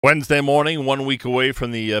Wednesday morning, 1 week away from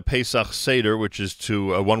the Pesach Seder, which is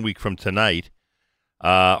to 1 week from tonight.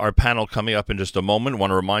 Our panel coming up in just a moment. Want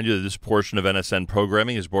to remind you that this portion of NSN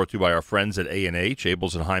programming is brought to you by our friends at A&H.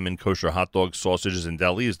 Abel's and Hyman Kosher Hot Dogs, Sausages, and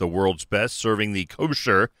Deli is the world's best, serving the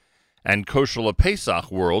kosher and kosher LePesach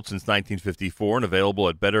world since 1954 and available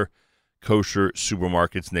at better kosher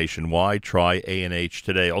supermarkets nationwide. Try A&H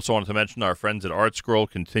today. Also wanted to mention our friends at ArtScroll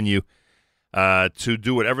continue to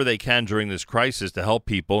do whatever they can during this crisis to help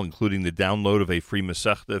people, including the download of a free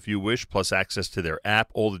Masechta if you wish, plus access to their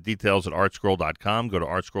app. All the details at artscroll.com. Go to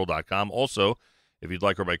artscroll.com. Also, if you'd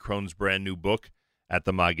like Rabbi Krohn's brand new book at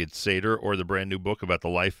the Maggid Seder or the brand new book about the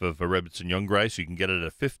life of Rebbetzin Youngreis, you can get it at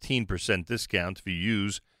a 15% discount if you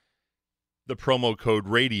use the promo code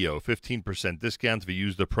RADIO. 15% discount if you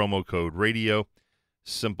use the promo code RADIO.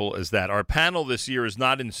 Simple as that. Our panel this year is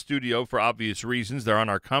not in studio for obvious reasons. They're on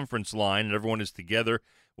our conference line, and everyone is together.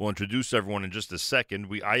 We'll introduce everyone in just a second.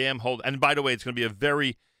 And by the way, it's going to be a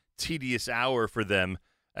very tedious hour for them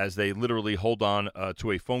as they literally hold on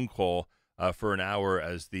to a phone call for an hour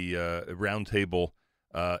as the roundtable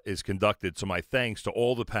is conducted. So my thanks to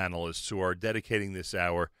all the panelists who are dedicating this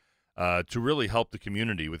hour to really help the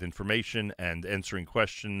community with information and answering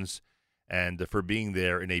questions, and for being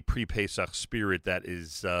there in a pre-Pesach spirit that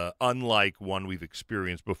is unlike one we've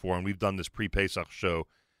experienced before. And we've done this pre-Pesach show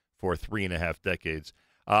for 3.5 decades.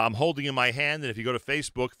 I'm holding in my hand, and if you go to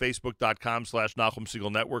Facebook, facebook.com/Nachum Segal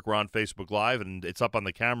Network, we're on Facebook Live, and it's up on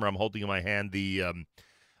the camera. I'm holding in my hand the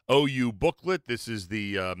OU booklet. This is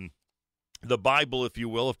the Bible, if you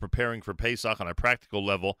will, of preparing for Pesach on a practical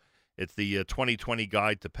level. It's the 2020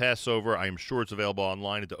 Guide to Passover. I am sure it's available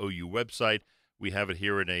online at the OU website. We have it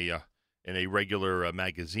here in a regular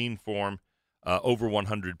magazine form, over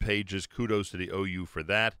 100 pages. Kudos to the OU for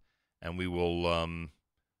that, and we will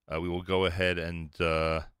go ahead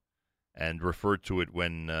and refer to it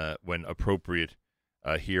when appropriate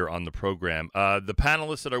here on the program. The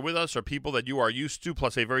panelists that are with us are people that you are used to,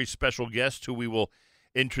 plus a very special guest who we will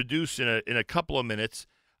introduce in a couple of minutes.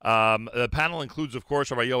 The panel includes, of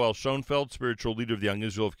course, Rabbi Yoel Schoenfeld, spiritual leader of the Young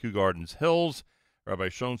Israel of Kew Gardens Hills. Rabbi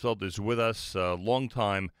Schoenfeld is with us,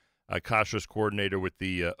 long-time Kashrus coordinator with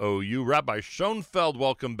the OU. Rabbi Schoenfeld,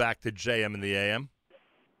 welcome back to JM in the AM.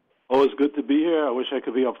 Always good to be here. I wish I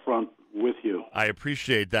could be up front with you. I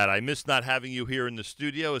appreciate that. I miss not having you here in the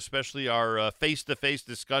studio, especially our face-to-face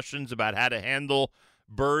discussions about how to handle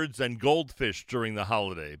birds and goldfish during the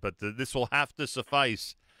holiday. But this will have to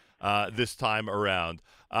suffice this time around.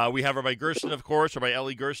 We have Rabbi Gersten, of course. Rabbi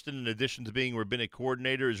Eli Gersten, in addition to being rabbinic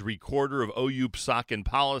coordinator, is recorder of OU Psak and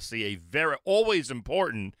Policy, a very always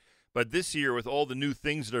important. But this year, with all the new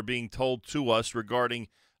things that are being told to us regarding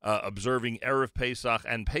observing Erev Pesach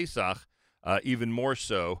and Pesach, even more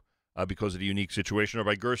so because of the unique situation.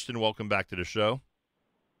 Rabbi Gersten, welcome back to the show.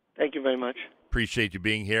 Thank you very much. Appreciate you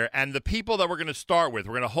being here. And the people that we're going to start with,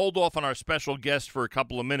 we're going to hold off on our special guest for a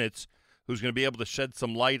couple of minutes, who's going to be able to shed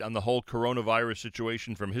some light on the whole coronavirus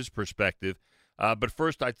situation from his perspective. But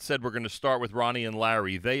first, I said we're going to start with Ronnie and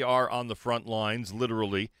Larry. They are on the front lines,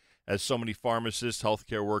 literally, as so many pharmacists,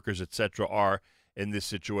 healthcare workers, etc., are in this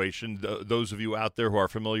situation. Those of you out there who are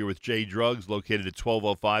familiar with J Drugs, located at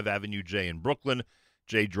 1205 Avenue J in Brooklyn,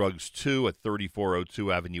 J Drugs 2 at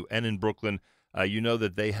 3402 Avenue N in Brooklyn, you know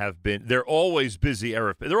that they're always busy.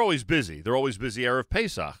 They're always busy Erev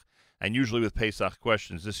Pesach, and usually with Pesach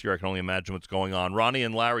questions. This year I can only imagine what's going on. Ronnie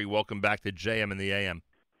and Larry, welcome back to JM in the AM.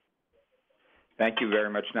 Thank you very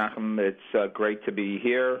much, Nachum. It's great to be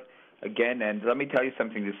here again, and let me tell you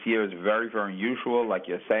something. This year is very, very unusual, like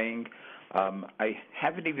you're saying. I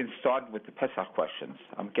haven't even started with the Pesach questions.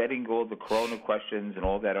 I'm getting all the Corona questions and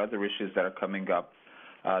all that other issues that are coming up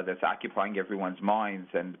that's occupying everyone's minds,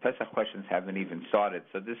 and the Pesach questions haven't even started.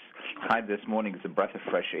 So this morning is a breath of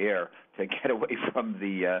fresh air to get away from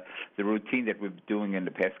the routine that we've been doing in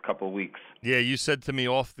the past couple of weeks. Yeah, you said to me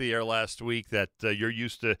off the air last week that you're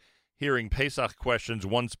used to hearing Pesach questions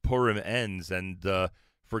once Purim ends, and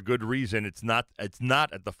for good reason. It's not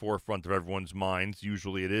at the forefront of everyone's minds.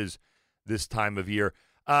 Usually it is this time of year.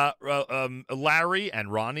 Larry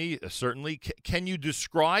and Ronnie, certainly, can you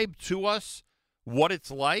describe to us what it's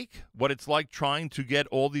like trying to get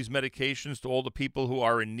all these medications to all the people who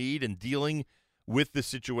are in need and dealing with the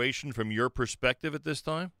situation from your perspective at this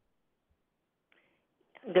time?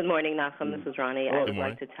 Good morning, Nachum. This is Ronnie. I would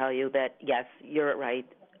like to tell you that, yes, you're right.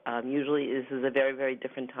 Usually this is a very, very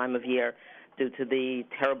different time of year due to the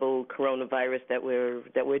terrible coronavirus that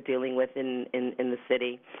we're dealing with in the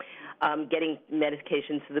city. Getting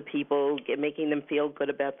medications to the people, making them feel good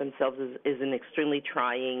about themselves is an extremely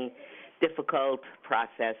trying, difficult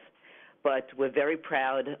process. But we're very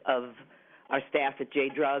proud of our staff at J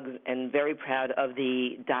Drugs, and very proud of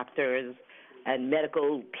the doctors and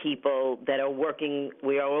medical people that are working.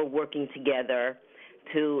 We are all working together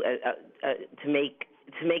to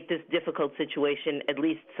make this difficult situation at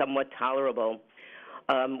least somewhat tolerable.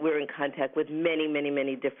 We're in contact with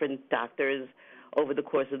many different doctors over the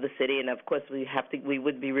course of the city, and of course we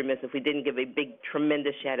would be remiss if we didn't give a big,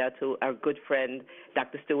 tremendous shout out to our good friend,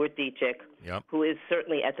 Dr. Stuart Dietrich, who is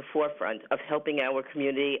certainly at the forefront of helping our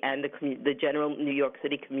community and the general New York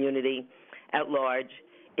City community at large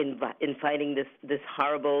in fighting this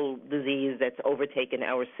horrible disease that's overtaken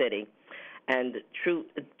our city. And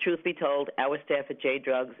truth be told, our staff at J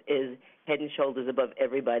Drugs is head and shoulders above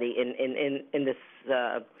everybody in this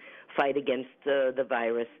fight against the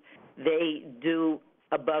virus. They do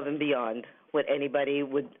above and beyond what anybody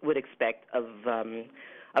would expect of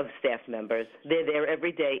staff members. They're there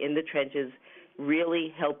every day in the trenches,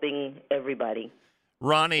 really helping everybody.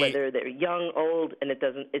 Ronnie, whether they're young, old, and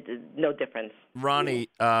it's no difference. Ronnie,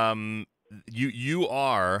 you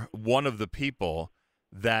are one of the people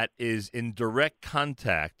that is in direct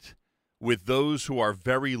contact with those who are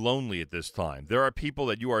very lonely at this time. There are people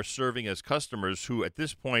that you are serving as customers who at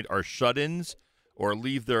this point are shut-ins or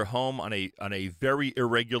leave their home on a very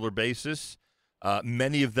irregular basis,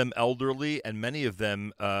 many of them elderly and many of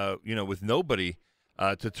them with nobody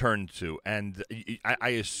to turn to. And I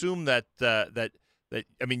assume that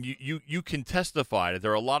you can testify that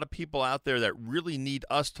there are a lot of people out there that really need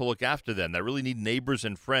us to look after them, that really need neighbors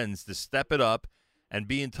and friends to step it up and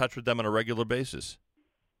be in touch with them on a regular basis.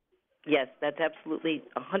 Yes, that's absolutely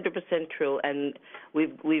 100% true, and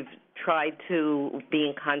we've tried to be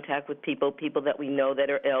in contact with people that we know that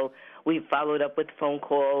are ill. We've followed up with phone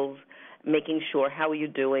calls, making sure, how are you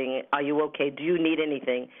doing? Are you okay? Do you need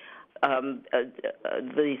anything?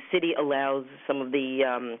 The city allows some of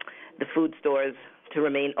the food stores to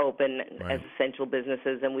remain open as essential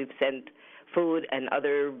businesses, and we've sent food and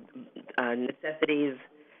other necessities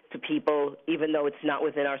to people, even though it's not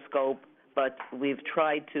within our scope. But we've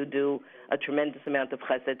tried to do a tremendous amount of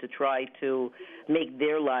chesed to try to make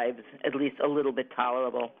their lives at least a little bit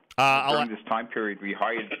tolerable. During this time period, we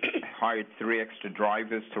hired 3 extra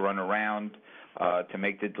drivers to run around to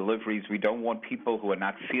make the deliveries. We don't want people who are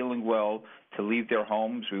not feeling well to leave their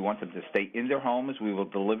homes. We want them to stay in their homes. We will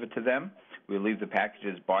deliver to them. We'll leave the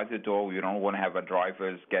packages by the door. We don't want to have our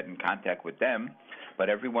drivers get in contact with them. But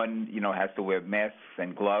everyone, has to wear masks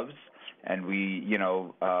and gloves. And we,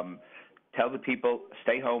 tell the people,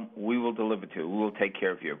 stay home, we will deliver to you. We will take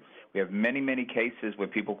care of you. We have many cases where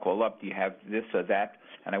people call up, do you have this or that?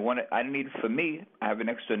 And I need, for me, I have an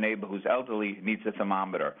extra neighbor who's elderly, needs a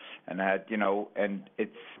thermometer. And and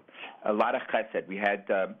it's a lot of chesed. We had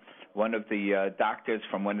one of the doctors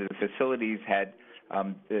from one of the facilities had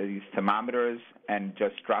these thermometers and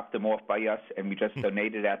just dropped them off by us, and we just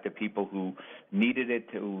donated out to people who needed it,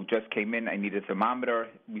 who just came in, I need a thermometer.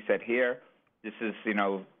 We said, here, this is,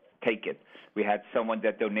 take it. We had someone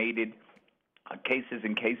that donated cases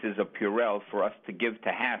and cases of Purell for us to give to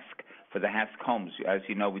HASC for the HASC homes. As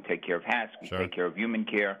you know, we take care of HASC. We take care of human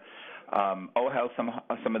care. Some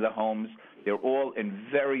of the homes, they're all in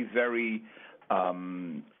very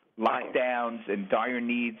lockdowns and dire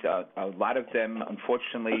needs. A lot of them,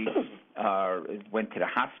 unfortunately, went to the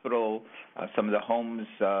hospital. Some of the homes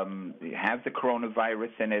have the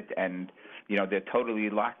coronavirus in it, and, they're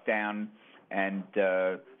totally locked down. And,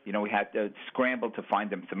 we had to scramble to find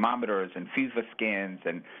them thermometers and fever scans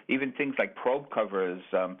and even things like probe covers.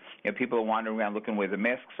 People are wandering around looking where the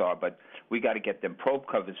masks are, but we got to get them probe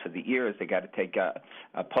covers for the ears. They got to take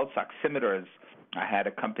pulse oximeters. I had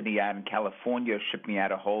a company out in California ship me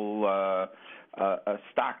out a whole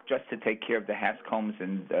stock just to take care of the HASC homes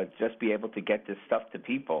and just be able to get this stuff to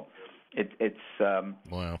people. It's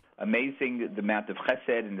amazing the amount of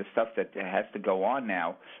chesed and the stuff that has to go on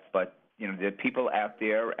now, but there are people out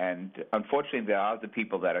there, and unfortunately there are the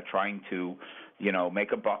people that are trying to,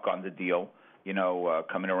 make a buck on the deal,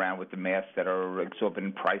 coming around with the masks that are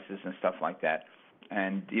exorbitant prices and stuff like that.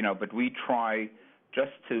 And, but we try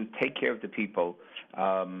just to take care of the people.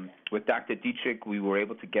 With Dr. Dietrich, we were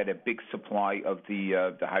able to get a big supply of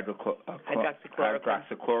the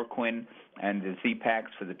hydroxychloroquine and the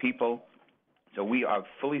Z-Packs for the people. So we are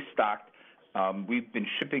fully stocked. We've been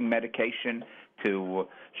shipping medication to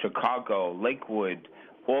Chicago, Lakewood,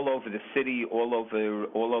 all over the city, all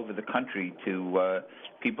over the country, to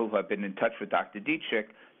people who have been in touch with Dr. Dietrich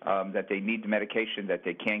that they need the medication, that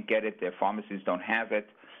they can't get it, their pharmacies don't have it,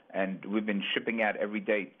 and we've been shipping out every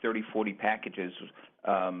day 30, 40 packages,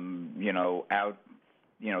 out,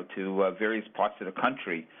 to various parts of the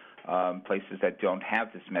country, places that don't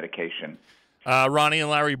have this medication. Ronnie and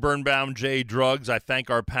Larry Birnbaum, J Drugs. I thank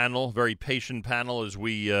our panel, very patient panel, as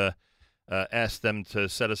we asked them to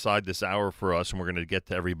set aside this hour for us, and we're going to get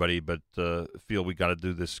to everybody, but feel we got to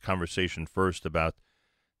do this conversation first about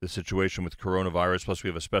the situation with coronavirus. Plus, we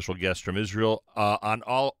have a special guest from Israel.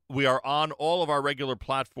 We are on all of our regular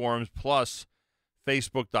platforms, plus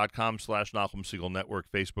Facebook.com/Nachum Segal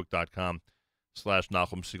Network,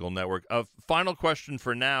 Facebook.com/Nachum Segal Network. Final question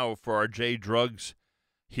for now for our J Drugs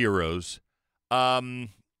heroes.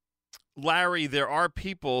 Larry, there are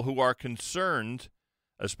people who are concerned,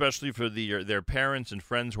 especially for their parents and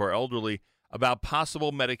friends who are elderly, about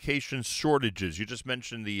possible medication shortages. You just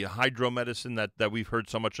mentioned the hydromedicine that we've heard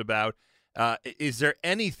so much about. Is there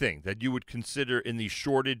anything that you would consider in the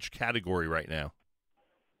shortage category right now?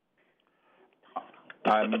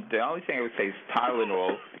 The only thing I would say is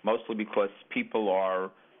Tylenol, mostly because people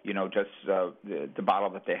are, just the bottle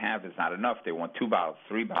that they have is not enough. They want 2 bottles,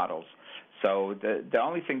 3 bottles. So the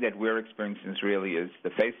only thing that we're experiencing really is the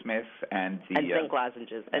face masks and the zinc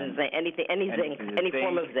lozenges and zinc, any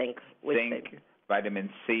form of zinc. Zinc, vitamin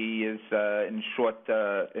C is in short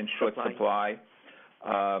supply.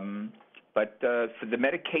 But for the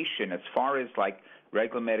medication, as far as like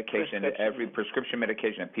regular medication, every prescription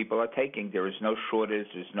medication that people are taking, there is no shortage.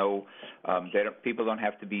 There's no people don't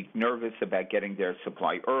have to be nervous about getting their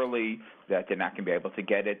supply early, that they're not going to be able to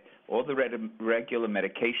get it. All the regular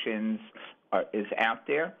medications is out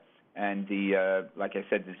there, and the like I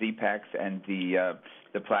said, the Z-Paks and the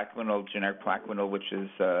Plaquenil, generic Plaquenil, which is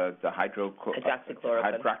the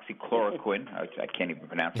hydroxychloroquine. I can't even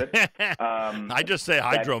pronounce it. I just say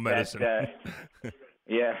hydromedicine.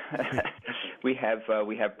 Yeah, we have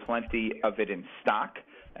plenty of it in stock,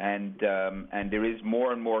 and there is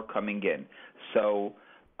more and more coming in. So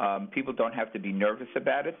people don't have to be nervous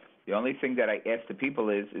about it. The only thing that I ask the people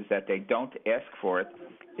is that they don't ask for it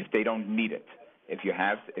if they don't need it. If you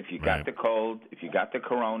got the cold, if you got the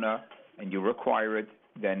corona, and you require it,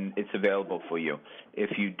 then it's available for you.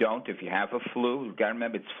 If you don't, if you have a flu, you got to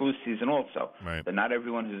remember it's flu season also. Right. But not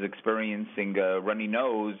everyone who's experiencing a runny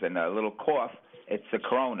nose and a little cough, it's the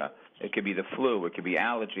corona. It could be the flu. It could be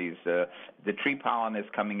allergies. The tree pollen is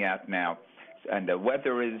coming out now. And the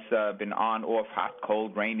weather has been on, off, hot,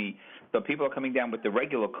 cold, rainy. So people are coming down with the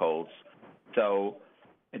regular colds. So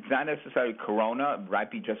it's not necessarily corona. It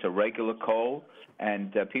might be just a regular cold.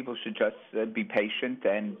 And people should just be patient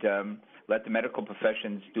and let the medical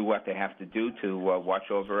professions do what they have to do to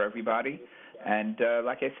watch over everybody. And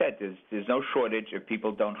like I said, there's no shortage if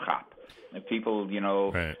people don't shop. If people,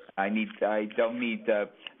 right. I don't need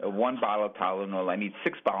 1 bottle of Tylenol. I need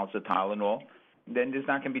 6 bottles of Tylenol. Then there's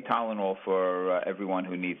not going to be Tylenol for everyone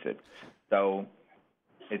who needs it. So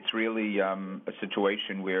it's really a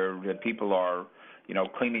situation where people are,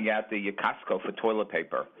 cleaning out the Costco for toilet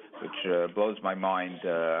paper, which blows my mind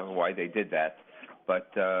why they did that. But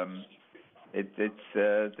it's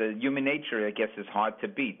the human nature, I guess, is hard to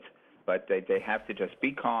beat. But they have to just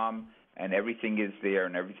be calm, and everything is there,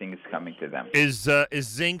 and everything is coming to them. Is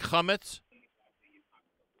zinc chametz?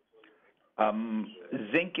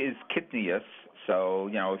 Zinc is kitnius. So,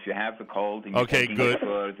 if you have the cold and you're taking it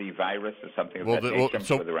for the virus or something we'll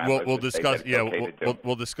discuss.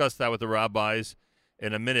 We'll discuss that with the rabbis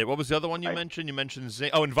in a minute. What was the other one you mentioned? You mentioned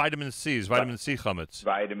zinc. Oh, and vitamin C. Is vitamin C chametz?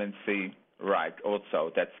 Vitamin C. Right,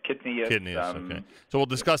 also. That's kitnius. Okay. So we'll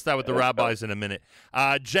discuss that with the rabbis in a minute.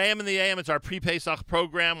 JM in the AM, it's our pre-Pesach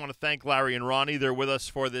program. I want to thank Larry and Ronnie. They're with us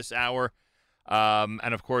for this hour.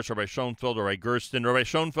 And, of course, Rabbi Schoenfeld, Rabbi Gersten. Rabbi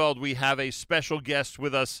Schoenfeld, we have a special guest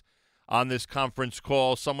with us on this conference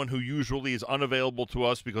call, someone who usually is unavailable to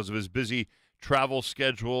us because of his busy travel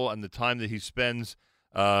schedule and the time that he spends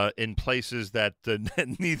in places that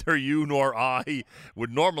neither you nor I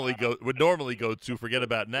would normally go to. Forget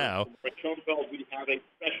about now. Schoenfeld, we have a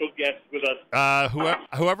special guest with us.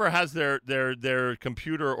 Whoever has their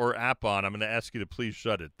computer or app on, I'm going to ask you to please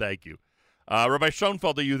shut it. Thank you. Rabbi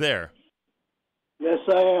Schoenfeld, are you there? Yes,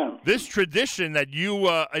 I am. This tradition that you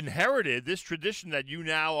inherited, this tradition that you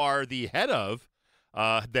now are the head of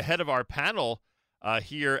our panel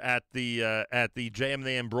here at the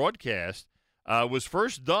JMAM broadcast, was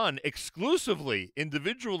first done exclusively,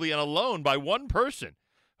 individually, and alone by one person,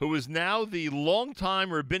 who is now the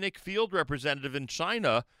longtime rabbinic field representative in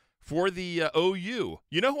China for the OU.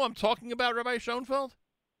 You know who I'm talking about, Rabbi Schoenfeld?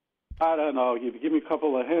 I don't know. If you give me a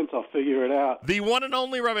couple of hints, I'll figure it out. The one and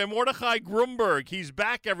only Rabbi Mordechai Grunberg. He's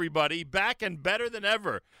back, everybody, back and better than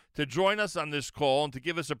ever to join us on this call and to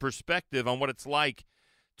give us a perspective on what it's like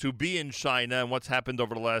to be in China and what's happened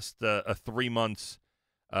over the last 3 months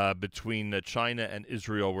between China and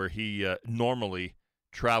Israel, where he normally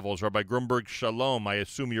travels. Rabbi Grunberg, shalom. I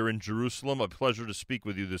assume you're in Jerusalem. A pleasure to speak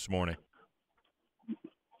with you this morning.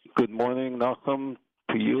 Good morning, Nachum,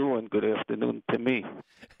 to you, and good afternoon to me.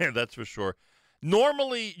 That's for sure.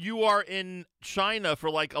 Normally, you are in China for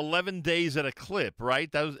like 11 days at a clip,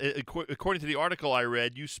 right? That was, according to the article I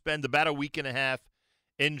read, you spend about a week and a half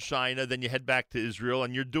in China, then you head back to Israel,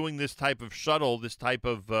 and you're doing this type of shuttle, this type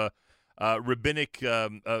of rabbinic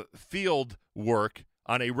field work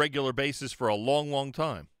on a regular basis for a long, long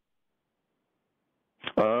time.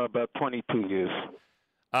 About 22 years.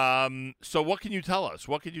 So what can you tell us?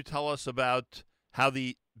 What can you tell us about how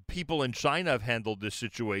the people in China have handled this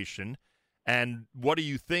situation? And what do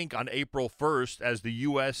you think on April 1st as the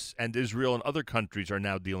U.S. and Israel and other countries are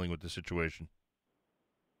now dealing with the situation?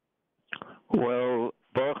 Well,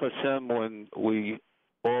 Baruch Hashem, when we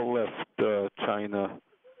all left China,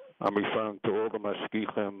 I'm referring to all the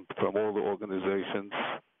mashgichim from all the organizations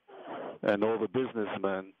and all the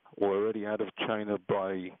businessmen were already out of China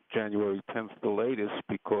by January 10th the latest,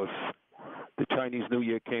 because the Chinese New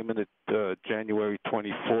Year came in at January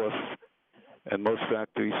 24th, and most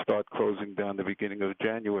factories start closing down the beginning of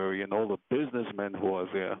January, and all the businessmen who are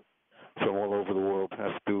there from all over the world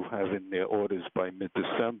have to have in their orders by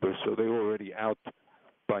mid-December, so they were already out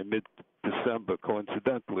by mid-December,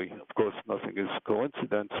 coincidentally. Of course, nothing is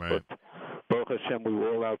coincidence, right. But Baruch Hashem, we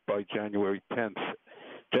were all out by January 10th.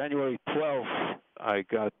 January 12th, I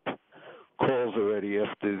got calls already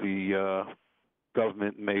after the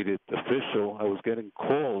government made it official. I was getting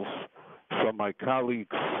calls from my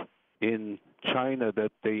colleagues in China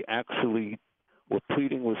that they actually were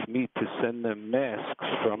pleading with me to send them masks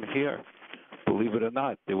from here. Believe it or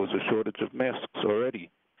not, there was a shortage of masks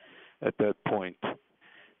already at that point.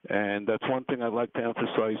 And that's one thing I'd like to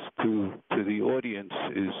emphasize to the audience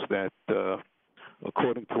is that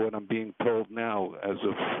according to what I'm being told now, as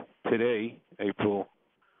of today, April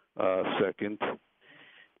 2nd,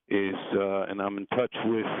 is, and I'm in touch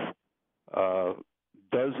with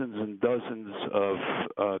dozens and dozens of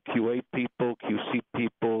QA people, QC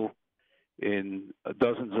people in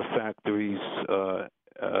dozens of factories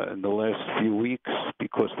in the last few weeks,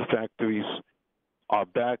 because the factories are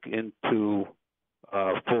back into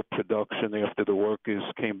full production after the workers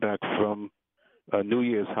came back from a New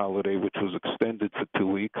Year's holiday, which was extended for 2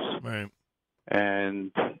 weeks. Right.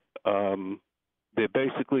 And they're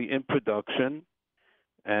basically in production,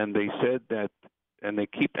 and they said that, and they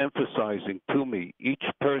keep emphasizing to me, each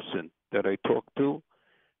person that I talk to,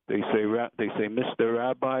 they say, Mr.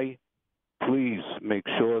 Rabbi, please make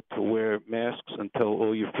sure to wear masks and tell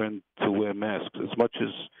all your friends to wear masks. As much as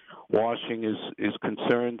washing is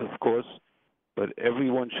concerned, of course, but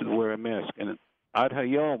everyone should wear a mask. And Ad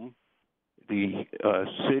Hayom, the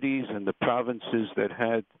cities and the provinces that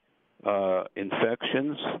had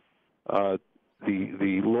infections,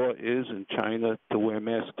 the law is in China to wear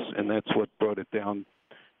masks, and that's what brought it down.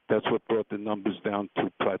 That's what brought the numbers down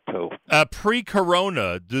to plateau.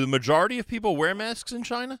 Pre-corona, do the majority of people wear masks in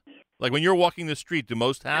China? Like when you're walking the street, do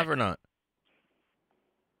most have or not?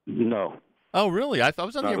 No. Oh, really? I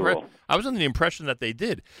was under the impression that they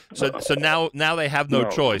did. So now they have no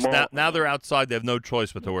choice. Now they're outside. They have no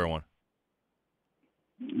choice but to wear one.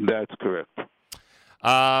 That's correct.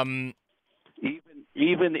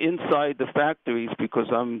 Even inside the factories, because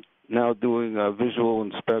I'm now doing visual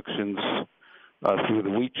inspections through the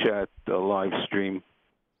WeChat live stream.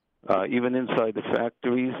 Even inside the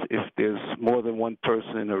factories, if there's more than one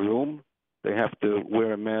person in a room, they have to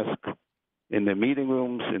wear a mask in the meeting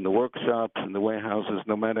rooms, in the workshops, in the warehouses,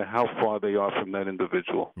 no matter how far they are from that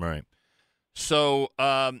individual. Right. So,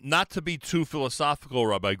 not to be too philosophical,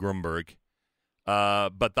 Rabbi Grunberg,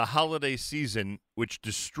 but the holiday season, which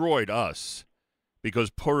destroyed us,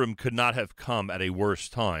 because Purim could not have come at a worse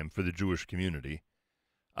time for the Jewish community,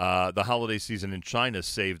 the holiday season in China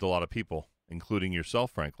saved a lot of people, including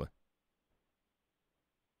yourself, frankly.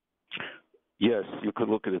 Yes, you could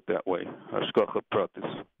look at it that way. Hashgacha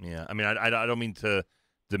pratis. Yeah, I mean, I don't mean to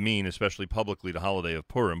demean, especially publicly, the holiday of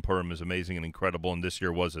Purim. Purim is amazing and incredible, and this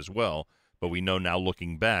year was as well. But we know now,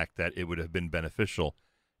 looking back, that it would have been beneficial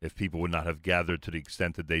if people would not have gathered to the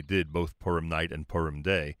extent that they did, both Purim night and Purim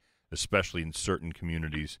day, especially in certain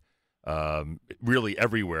communities, really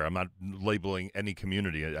everywhere. I'm not labeling any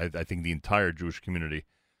community. I think the entire Jewish community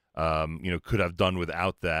could have done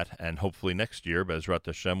without that, and hopefully next year, Bezrat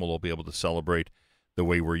Hashem, we'll all be able to celebrate the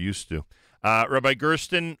way we're used to. Rabbi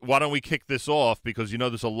Gersten, why don't we kick this off, because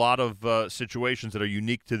there's a lot of situations that are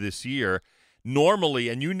unique to this year. Normally,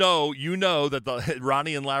 and you know that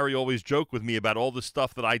Ronnie and Larry always joke with me about all the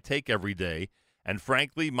stuff that I take every day, And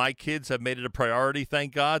frankly, my kids have made it a priority,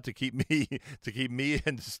 thank God, to keep me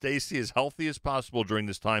and Stacy as healthy as possible during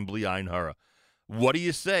this time, Bli Ayin Hara. What do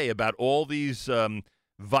you say about all these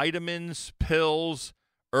vitamins, pills,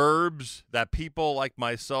 herbs that people like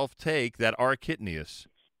myself take that are kidneys?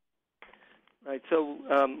 Right. So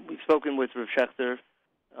we've spoken with Rav Schechter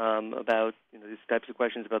about these types of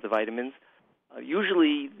questions about the vitamins.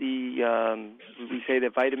 Usually, we say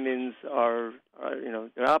that vitamins are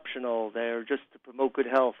they're optional. They're just to promote good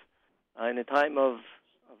health. In a time of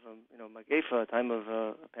Magefa, a time of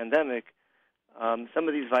a pandemic, some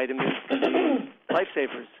of these vitamins can be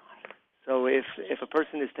lifesavers. So if a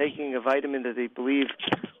person is taking a vitamin that they believe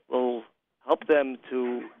will help them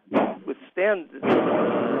to withstand,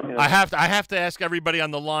 I have to ask everybody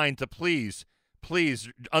on the line to please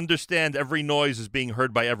understand every noise is being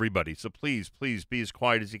heard by everybody. So please be as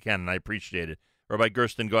quiet as you can, and I appreciate it. Rabbi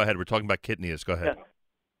Gersten, go ahead. We're talking about kidneys. Go ahead. Yeah,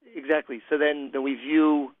 exactly. So then we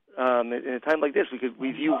view in a time like this,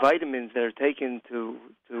 we view vitamins that are taken to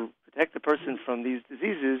protect the person from these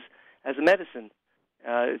diseases as a medicine.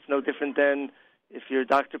 It's no different than if your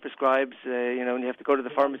doctor prescribes, and you have to go to the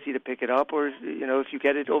pharmacy to pick it up, or if you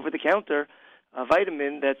get it over the counter, a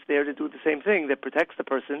vitamin that's there to do the same thing that protects the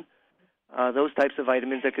person. Those types of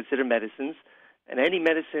vitamins are considered medicines, and any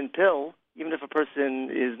medicine pill, even if a person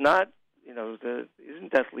is not,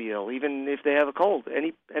 isn't deathly ill, even if they have a cold,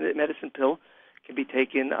 any medicine pill can be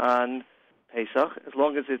taken on Pesach as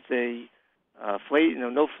long as it's a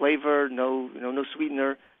no flavor, no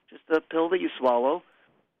sweetener, just a pill that you swallow.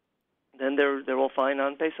 Then they're all fine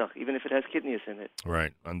on Pesach, even if it has kidneys in it.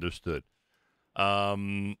 Right, understood.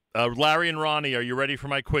 Larry and Ronnie, are you ready for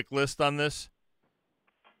my quick list on this?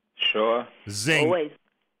 Sure. Zinc. Always.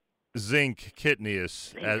 Zinc,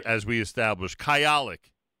 kidneys, as we established.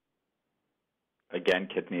 Kyolic. Again,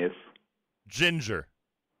 kidneys. Ginger.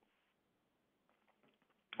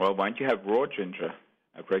 Well, why don't you have raw ginger?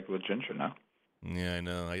 Have regular ginger now. Yeah, I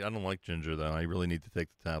know. I don't like ginger, though. I really need to take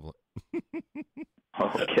the tablet.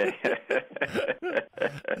 Okay.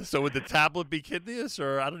 So would the tablet be kidneys,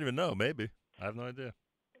 or I don't even know. Maybe. I have no idea.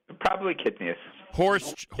 Probably kidneys.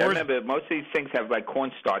 Remember, most of these things have like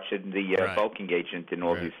cornstarch in the bulking agent in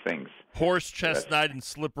all these things. Horse chestnut and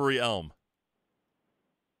slippery elm.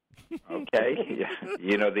 Okay.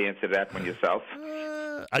 You know the answer to that one yourself.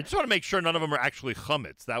 I just want to make sure none of them are actually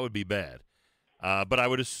chametz. That would be bad. But I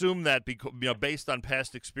would assume that based on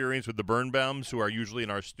past experience with the Birnbaums, who are usually in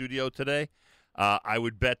our studio today, I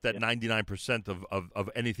would bet that 99% of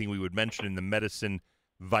anything we would mention in the medicine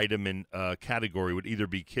vitamin category would either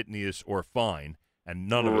be kidneys or fine, and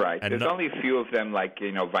none of right. It. There's only a few of them, like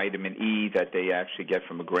vitamin E, that they actually get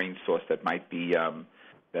from a grain source that might be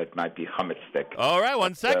chametz stick. All right,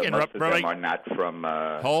 one second. Most of them are not from.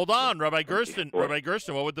 Hold on, Rabbi Gersten. Rabbi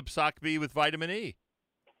Gersten, what would the psak be with vitamin E?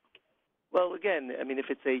 Well, again, I mean, if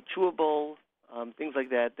it's a chewable, things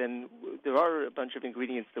like that, then there are a bunch of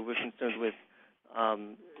ingredients that we're concerned with.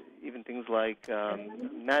 Even things like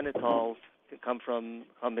mannitol can come from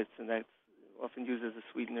chametz, and that's often used as a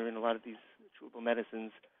sweetener in a lot of these chewable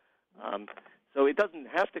medicines. So it doesn't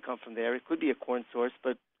have to come from there. It could be a corn source,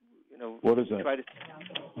 but what is that?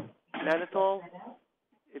 Mannitol.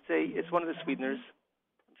 It's one of the sweeteners.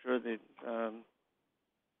 I'm sure that.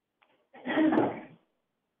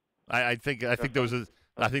 I think there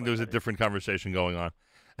was a different conversation going on.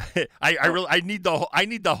 I need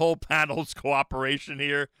the whole panel's cooperation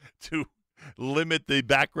here to limit the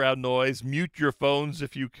background noise. Mute your phones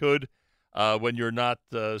if you could when you're not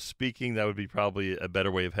speaking. That would be probably a better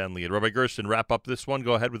way of handling it. Rabbi Gersten, wrap up this one.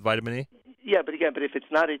 Go ahead with vitamin E. Yeah, but if it's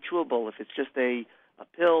not a chewable, if it's just a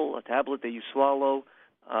pill, a tablet that you swallow,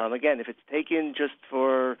 again, if it's taken just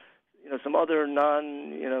for some other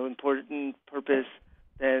important purpose,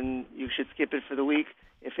 then you should skip it for the week.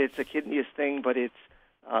 If it's a kidneys thing, but it's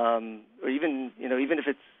or even if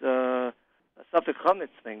it's a suffix chametz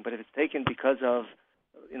thing, but if it's taken because of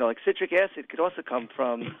like citric acid could also come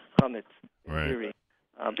from chametz in theory.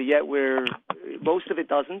 But yet most of it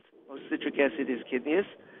doesn't. Most citric acid is kidneys,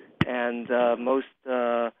 and most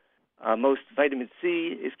vitamin C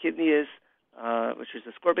is kidneys, which is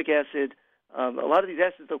ascorbic acid. A lot of these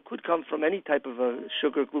acids, though, could come from any type of a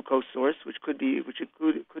sugar glucose source, which could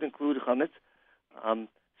include chametz.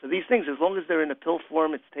 So these things, as long as they're in a pill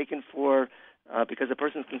form, it's taken for because a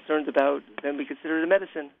person's concerned about, then we consider it a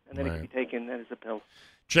medicine, and then it can be taken as a pill.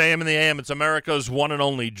 JM in the AM, it's America's one and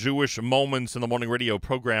only Jewish Moments in the Morning radio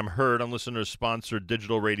program, heard on listeners-sponsored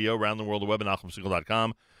digital radio around the world, the web at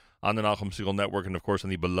NachumSegal.com, on the Nachum Segal Network, and, of course, on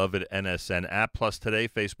the beloved NSN app. Plus today,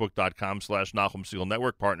 Facebook.com/Nachum Segal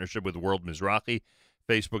Network, partnership with World Mizrahi,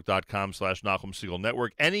 Facebook.com/Nachum Segal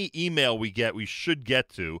Network. Any email we get, we should get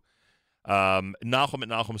to.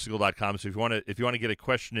 Nachum@NachumSegal.com. So if you want to get a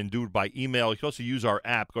question and do it by email, you can also use our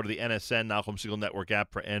app. Go to the NSN Nachum Segal Network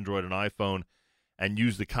app for Android and iPhone, and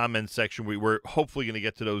use the comment section. We're hopefully going to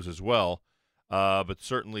get to those as well. But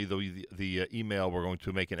certainly the email, we're going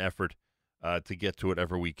to make an effort to get to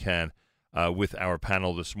whatever we can with our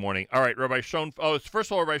panel this morning. All right, Rabbi Schoenfeld.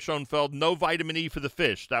 First of all, Rabbi Schoenfeld, no vitamin E for the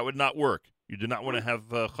fish. That would not work. You do not want to have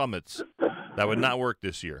chametz. That would not work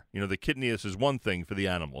this year. You know, the kidneys is one thing for the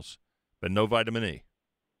animals, but no vitamin E.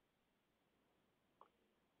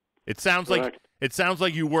 It sounds like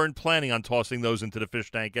you weren't planning on tossing those into the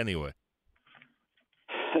fish tank anyway.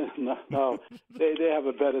 No, they have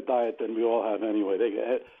a better diet than we all have anyway.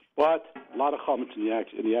 But a lot of chametz in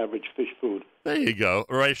the average fish food. There you go.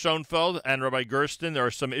 Rabbi Schoenfeld and Rabbi Gersten, there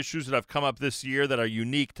are some issues that have come up this year that are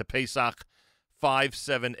unique to Pesach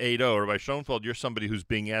 5780. Rabbi Schoenfeld, you're somebody who's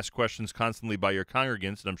being asked questions constantly by your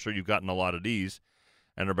congregants, and I'm sure you've gotten a lot of these.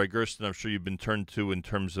 And Rabbi Gersten, I'm sure you've been turned to in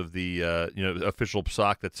terms of the official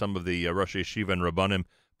psak that some of the Rosh Yeshiva and Rabbanim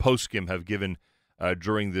poskim have given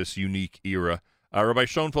during this unique era. Rabbi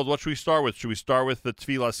Schoenfeld, what should we start with? Should we start with the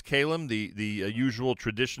Tfilas Kalim, the usual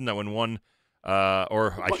tradition that when one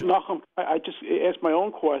Nachum, I just asked my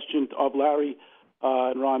own question of Larry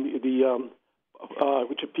and Ron,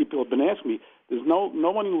 which people have been asking me. There's no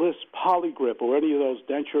one lists Polygrip or any of those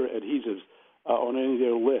denture adhesives on any of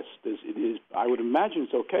their lists. I would imagine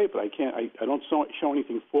it's okay, but I can't. I don't show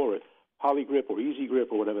anything for it. Polygrip or Easy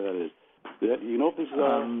Grip or whatever that is. You know if this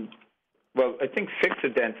is. Well, I think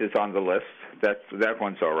Fixodent is on the list. That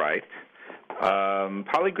one's all right.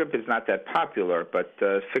 Polygrip is not that popular, but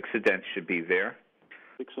Fixodent should be there.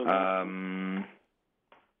 Fixodent.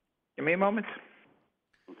 Give me a moment.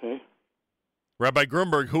 Okay. Rabbi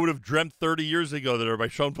Grunberg, who would have dreamt 30 years ago that Rabbi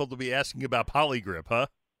Schoenfeld would be asking about Polygrip, huh?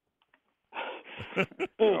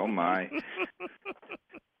 Oh, my.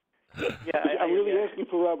 I'm really asking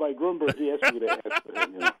for Rabbi Grunberg. He asked me to ask for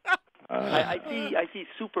him. You know. I see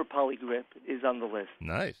Super Polygrip is on the list.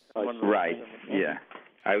 Nice. Right. Yeah.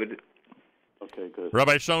 I would. Okay, good.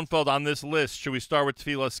 Rabbi Schoenfeld, on this list, should we start with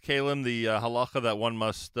Tfilas Kalim, the halacha that one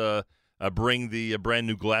must bring the brand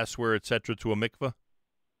new glassware, etc., to a mikveh?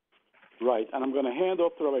 Right, and I'm going to hand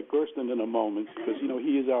off to Rabbi Gersten in a moment because he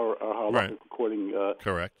is our halacha recording.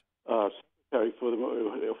 Correct. Secretary for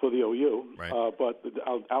the OU. Right. But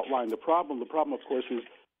I'll outline the problem. The problem, of course, is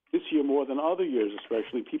this year more than other years,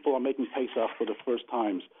 especially people are making Pesach for the first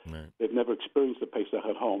times. Right. They've never experienced the Pesach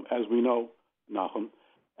at home, as we know, Nachum.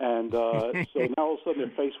 And so now all of a sudden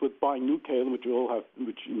they're faced with buying new kalim,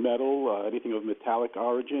 which metal, anything of metallic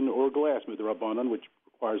origin, or glass, midrabanan, which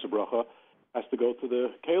requires a bracha, has to go to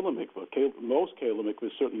the kalim mikveh. Most kalim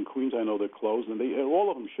mikvehs, certainly in Queens, I know they're closed, and all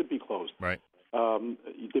of them should be closed. Right.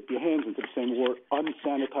 You dip your hands into the same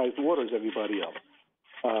unsanitized water as everybody else.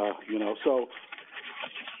 So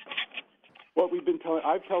what we've been telling,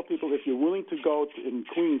 I tell people, if you're willing to go in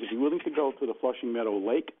Queens, if you're willing to go to the Flushing Meadow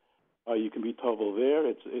Lake, you can be tovel there.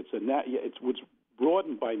 It's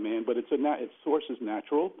broadened by man, but its source is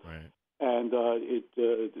natural, right. And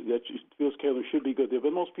that Tfilas Kalim should be good there.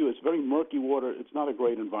 But most people, it's very murky water. It's not a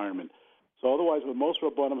great environment. So otherwise, what most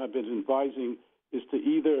Rabbanim have been advising is to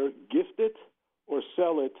either gift it or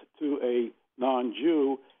sell it to a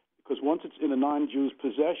non-Jew, because once it's in a non-Jew's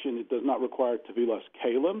possession, it does not require Tfilas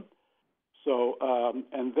Kalim. So,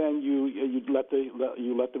 and then you let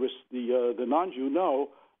the non-Jew know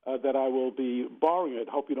that I will be borrowing it.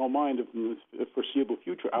 Hope you don't mind if in the foreseeable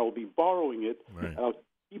future I will be borrowing it, right.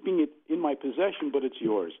 Keeping it in my possession, but it's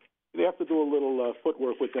yours. They have to do a little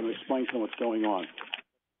footwork with them and explain to them what's going on.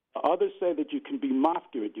 Others say that you can be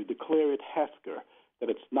mafkir it, you declare it hefker, that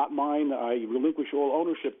it's not mine, I relinquish all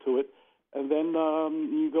ownership to it, and then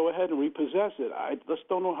you go ahead and repossess it. I just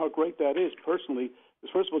don't know how great that is personally.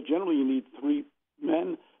 Because first of all, generally you need 3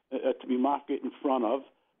 men to be mafkir in front of.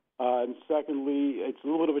 And secondly, it's a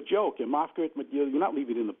little bit of a joke. You're mafkir it, you're not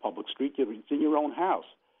leaving it in the public street. It's in your own house.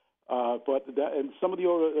 And some of the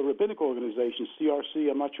rabbinic organizations, CRC,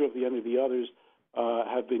 I'm not sure if any of the others,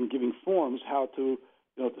 have been giving forms how to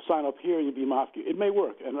sign up here and you be mafkir. It may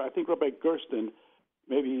work. And I think Rabbi Gersten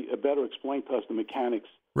maybe better explain to us the mechanics.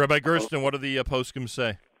 Rabbi Gersten, what do the poskim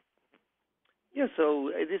say? Yeah,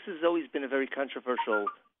 so this has always been a very controversial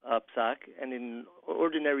psak, and in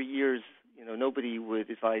ordinary years, nobody would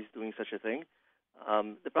advise doing such a thing.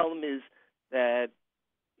 The problem is that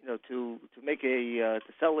to make to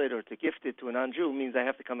sell it or to gift it to a non-Jew means I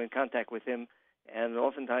have to come in contact with him, and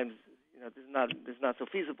oftentimes this is not so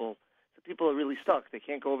feasible. So people are really stuck. They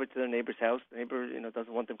can't go over to their neighbor's house. The neighbor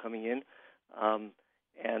doesn't want them coming in.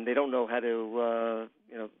 and they don't know how to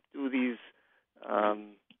do these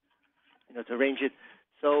to arrange it.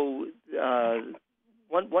 So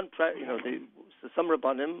some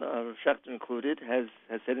Rabbanim, Schechter included, has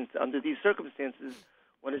said under these circumstances,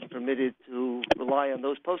 one is permitted to rely on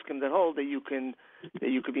those poskim that hold that you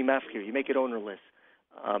could be mafkir. You make it ownerless.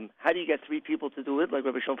 How do you get 3 people to do it, like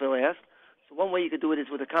Rabbi Schoenfeld asked? So one way you could do it is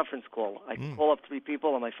with a conference call. I can call up 3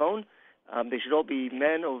 people on my phone. They should all be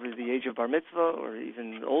men over the age of bar mitzvah or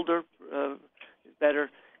even older, is better.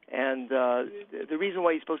 And the reason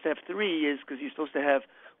why you're supposed to have 3 is because you're supposed to have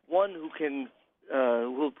one who can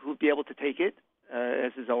who'll be able to take it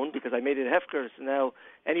as his own, because I made it hefker, so now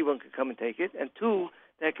anyone can come and take it, and 2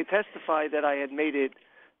 that could testify that I had made it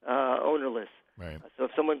ownerless. Right. So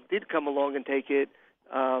if someone did come along and take it,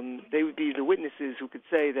 they would be the witnesses who could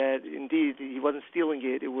say that indeed he wasn't stealing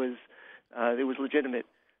it; it was legitimate.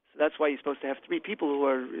 So that's why you're supposed to have 3 people who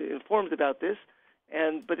are informed about this,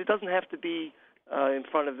 but it doesn't have to be in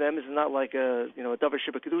front of them. It's not like a davar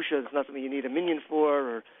sheba kedusha. It's not something you need a minyan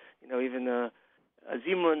for, or even a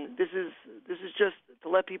zimun. This is just to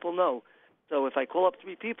let people know. So if I call up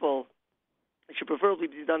 3 people, it should preferably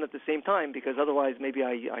be done at the same time, because otherwise maybe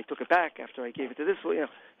I took it back after I gave it to this one.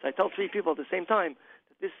 So I tell 3 people at the same time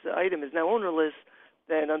that this item is now ownerless.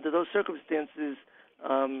 Then under those circumstances,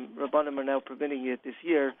 Rabbanim are now permitting it this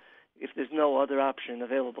year if there's no other option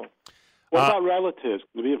available. What about relatives?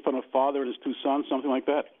 Could it be in front of father and his 2 sons, something like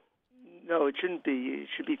that? No, it shouldn't be. It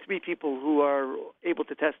should be 3 people who are able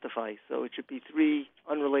to testify. So it should be 3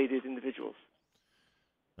 unrelated individuals.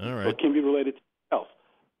 All right. So it can be related to health.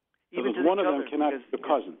 Even to one of each them other, cannot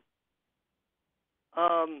because, be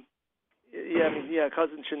a cousin.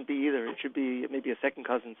 Cousin shouldn't be either. It should be maybe a second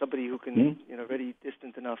cousin, somebody who can, already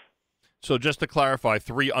distant enough. So just to clarify,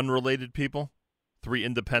 3 unrelated people? 3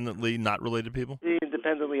 independently not related people? 3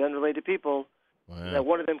 independently unrelated people. Wow. That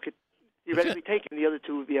one of them could theoretically take, and the other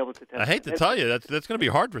 2 would be able to test. I hate to tell you, that's going to be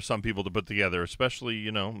hard for some people to put together, especially,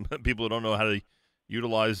 people who don't know how to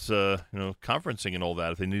utilize, conferencing and all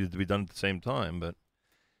that if they need it to be done at the same time. But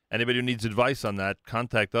anybody who needs advice on that,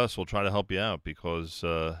 contact us. We'll try to help you out, because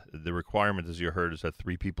the requirement, as you heard, is that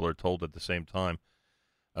 3 people are told at the same time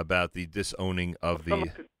about the disowning of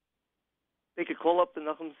the... They could call up the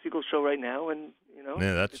Nachum Segal show right now, and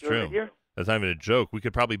Yeah, that's true. That's not even a joke. We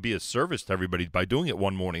could probably be a service to everybody by doing it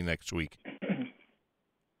one morning next week.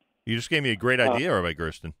 You just gave me a great idea, Rabbi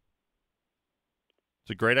Gersten.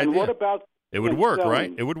 It's a great idea. And what about... It would work,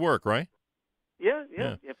 right? It would work, right? Yeah. You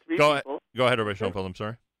have 3 people. Go ahead, Rabbi Schoenfeld. I'm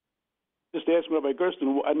sorry. Just asking Rabbi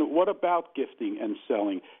Gersten, and what about gifting and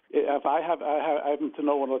selling? If I happen to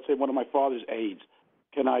know, let's say, one of my father's aides,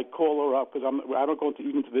 can I call her up? Because I don't go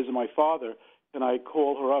even to visit my father. Can I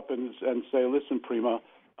call her up and say, listen, Prima,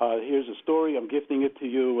 here's a story. I'm gifting it to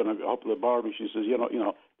you, and I hope the bar. She says,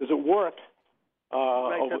 does it work?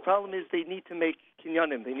 Right. The problem is they need to make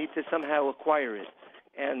kinyanim. They need to somehow acquire it,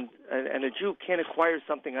 and a Jew can't acquire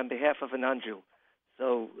something on behalf of a non-Jew.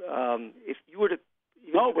 So if you were to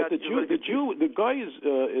the guy is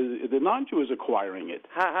the non-Jew is acquiring it.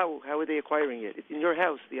 How are they acquiring it? It's in your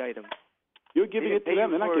house, the item. You're giving it to them.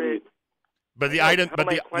 They're not giving it. But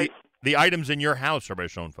the item's in your house, Rabbi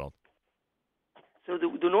Schoenfeld. So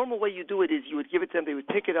the normal way you do it is you would give it to them. They would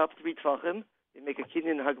pick it up 3 tefachim. They make a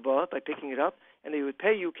kinyan hagbah by picking it up, and they would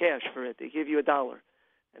pay you cash for it. They give you $1,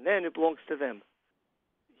 and then it belongs to them.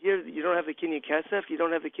 Here you don't have the kinyan kasef. You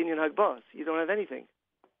don't have the kinyan hagbah. So you don't have anything.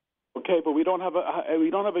 Okay, but we don't have a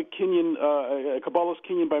kinyan, a Kabbalah's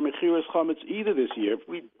kinyan by Mechiras Chametz either this year,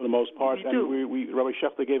 for the most part. Rabbi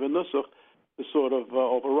Schechter gave a nusach to sort of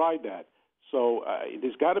override that. So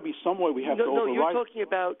there's got to be some way we have to override. No, you're talking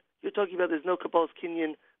about there's no Kabbalah's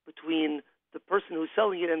kinyan between the person who's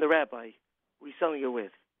selling it and the rabbi who he's selling it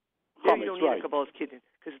with. There you don't need a Kabbalah's kinyan,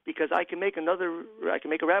 because I can make a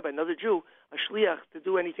rabbi, another Jew, a shliach to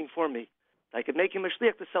do anything for me. I could make him a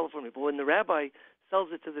shliach to sell it for me. But when the rabbi sells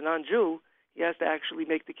it to the non-Jew, he has to actually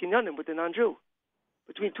make the kinyanim with the non-Jew.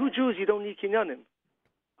 Between 2 Jews, you don't need kinyanim.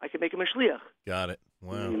 I can make him a shliach. Got it.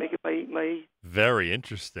 Wow. Make it my... Very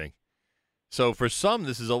interesting. So for some,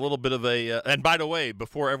 this is a little bit of a... and by the way,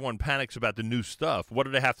 before everyone panics about the new stuff, what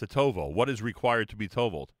do they have to tovel? What is required to be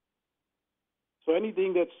toveled? So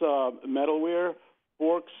anything that's metalware,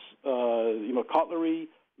 forks, cutlery,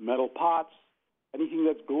 metal pots, anything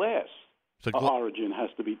that's glass origin has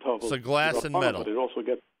to be toveled. So glass and metal. But it also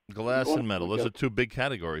gets glass and metal. Those are 2 big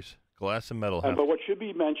categories. Glass and metal. But what should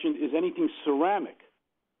be mentioned is anything ceramic,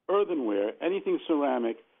 earthenware, anything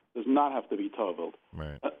ceramic does not have to be toveled.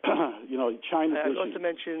 Right. China. I also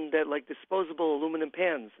mentioned that like disposable aluminum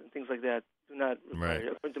pans and things like that do not require,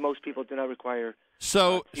 according to most people, do not require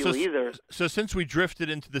teal either. So since we drifted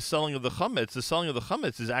into the selling of the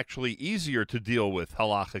chametz is actually easier to deal with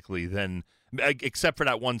halachically than, except for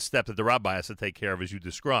that one step that the rabbi has to take care of, as you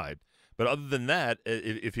described. But other than that,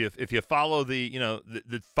 if you follow the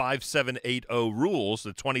 5780 rules,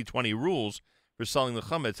 the 2020 rules for selling the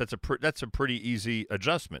chametz, that's a pretty easy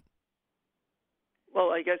adjustment.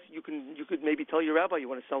 Well, I guess you could maybe tell your rabbi you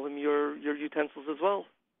want to sell him your utensils as well.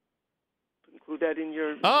 Include that in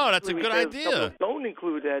your. Oh, that's a good idea. Don't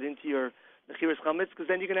include that into your nechiras chametz, because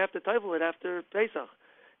then you're going to have to tovel it after Pesach.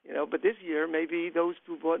 But this year maybe those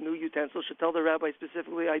who bought new utensils should tell the rabbi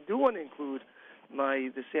specifically, I do want to include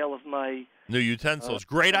the sale of my new utensils.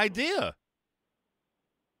 Great idea.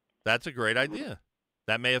 That's a great idea.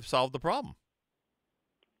 That may have solved the problem.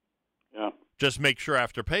 Yeah. Just make sure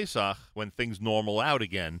after Pesach, when things normal out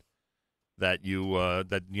again, that you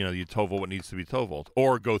tovel what needs to be toveled,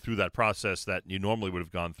 or go through that process that you normally would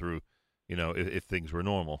have gone through, if things were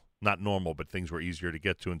normal. Not normal, but things were easier to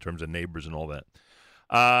get to in terms of neighbors and all that.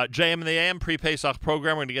 JM and the AM pre-Pesach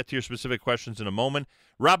program. We're going to get to your specific questions in a moment.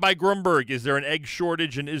 Rabbi Grunberg, is there an egg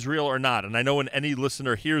shortage in Israel or not? And I know when any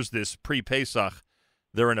listener hears this pre-Pesach,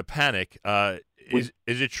 they're in a panic. Is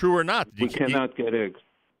it true or not? We cannot get eggs.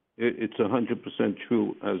 It's 100%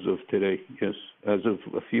 true as of today. Yes, as of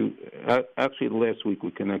actually last week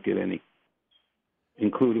we cannot get any,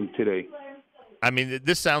 including today. I mean,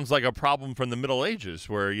 this sounds like a problem from the Middle Ages,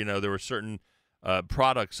 where there were certain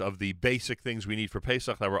products of the basic things we need for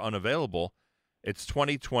Pesach that were unavailable. It's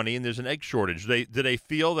 2020, and there's an egg shortage. Do they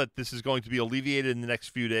feel that this is going to be alleviated in the next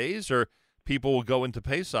few days, or people will go into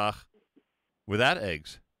Pesach without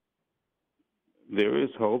eggs? There is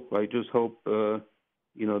hope. I just hope,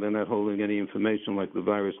 they're not holding any information like the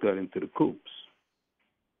virus got into the coops.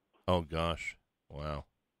 Oh, gosh. Wow.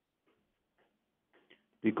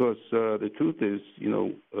 Because the truth is,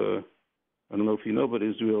 I don't know if you know, but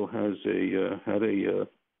Israel has had a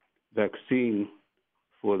vaccine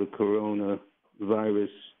for the coronavirus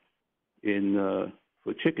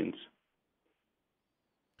for chickens.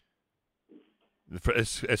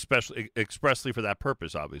 Especially expressly for that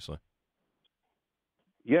purpose, obviously.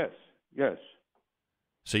 Yes.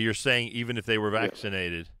 So you're saying even if they were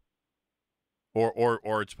vaccinated,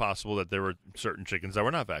 or it's possible that there were certain chickens that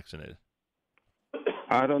were not vaccinated?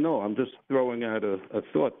 I don't know. I'm just throwing out a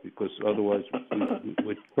thought, because otherwise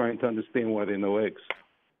we're trying to understand why there are no eggs.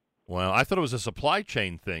 Well, I thought it was a supply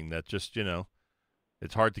chain thing that just,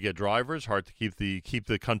 it's hard to get drivers, hard to keep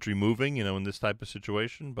the country moving, in this type of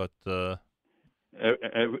situation. But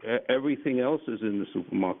everything else is in the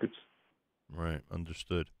supermarkets. Right,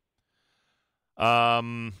 understood.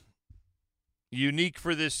 Unique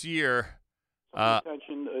for this year.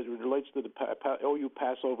 Attention, it relates to the OU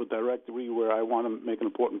Passover directory, where I want to make an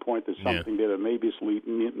important point. There's something there that may be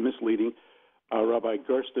misleading. Rabbi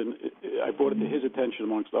Gersten, I brought it to his attention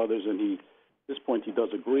amongst others, and at this point he does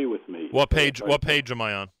agree with me. What page? What page am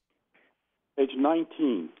I on? Page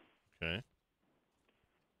 19. Okay.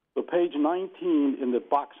 So page 19 in the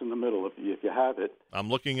box in the middle, if you have it. I'm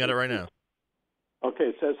looking at it right now. Okay,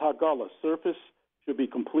 it says Hagala, surface should be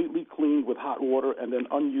completely cleaned with hot water and then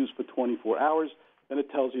unused for 24 hours. Then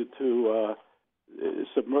it tells you to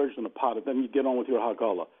submerge in a pot, and then you get on with your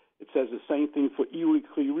Hagala. It says the same thing for Iri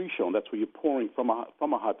Kli Rishon. That's where you're pouring from a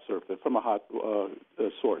hot surface, from a hot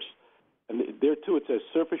source. And there too, it says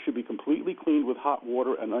surface should be completely cleaned with hot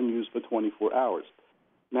water and unused for 24 hours.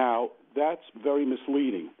 Now that's very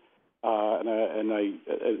misleading,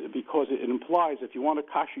 because it implies if you want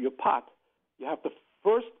to kasher your pot, you have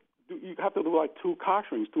to do like two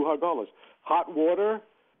kasherings, two hagalas. Hot water,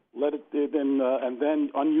 let it and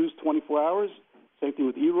then unused 24 hours. Same thing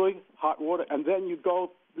with Eroi, hot water, and then you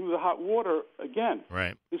go do the hot water again.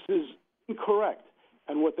 Right. This is incorrect.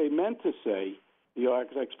 And what they meant to say,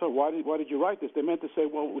 because I explained, why did you write this? They meant to say,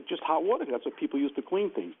 well, just hot water. That's what people use to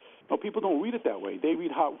clean things. No, people don't read it that way. They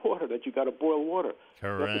read hot water, that you got to boil water.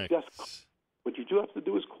 Correct. What you do have to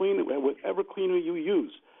do is clean it with whatever cleaner you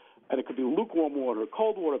use. And it could be lukewarm water or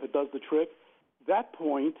cold water if it does the trick. That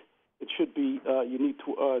point, it should be you need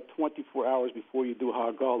 24 hours before you do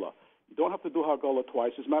Hagala. You don't have to do Hagala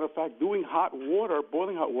twice. As a matter of fact, doing hot water,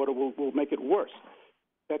 boiling hot water, will make it worse.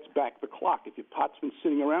 That's back the clock. If your pot's been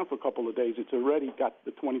sitting around for a couple of days, it's already got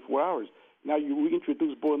the 24 hours. Now you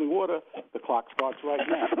reintroduce boiling water, the clock starts right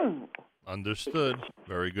now. Understood.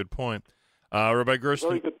 Very good point. Rabbi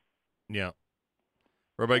Gersten. Yeah.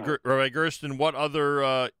 Rabbi Gersten, what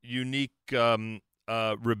other unique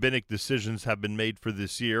rabbinic decisions have been made for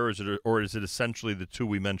this year, or is it essentially the two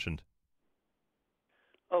we mentioned?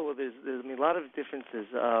 Oh, well, there's a lot of differences.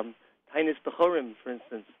 Tainis Bechorim, for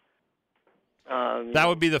instance. That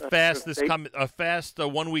would be the fast. A fast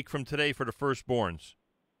 1 week from today for the firstborns.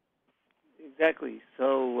 Exactly.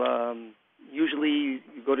 So usually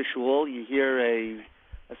you go to shul, you hear a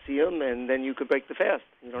siyum, and then you could break the fast.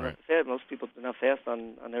 You don't have to fast. Most people do not fast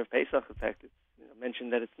on Erev Pesach. In fact, it's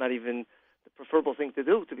mentioned that it's not even the preferable thing to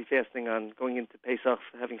do to be fasting on going into Pesach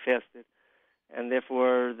having fasted, and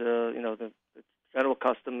therefore the general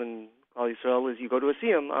custom in Klal Yisrael is you go to a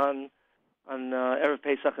siyum on Erev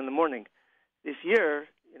Pesach in the morning. This year,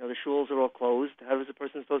 the shuls are all closed. How is a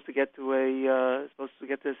person supposed to get to a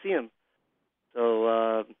siyum?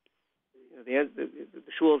 So the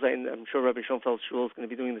shuls, I'm sure Rabbi Schoenfeld's shul is going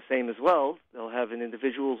to be doing the same as well. They'll have an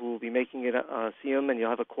individual who will be making it a siyum, and you'll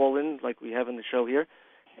have a call-in like we have in the show here,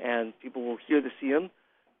 and people will hear the siyum.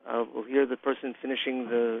 We'll hear the person finishing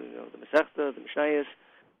the Masechta, the Mishnayos,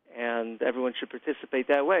 and everyone should participate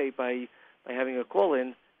that way by having a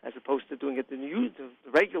call-in, as opposed to doing it the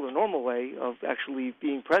regular, normal way of actually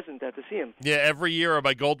being present at the siyum. Yeah, every year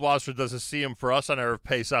Rabbi Goldwasser does a siyum for us on Erev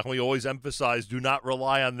Pesach, and we always emphasize, do not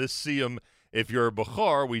rely on this siyum if you're a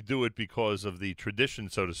Bechor. We do it because of the tradition,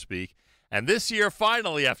 so to speak. And this year,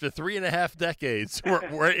 finally, after 3.5 decades,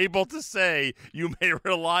 we're able to say you may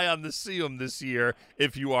rely on the siyum this year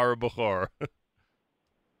if you are a Bechor.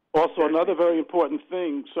 Also, another very important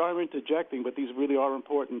thing, sorry I'm interjecting, but these really are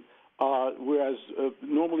important. Whereas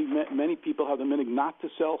normally many people have the minhag not to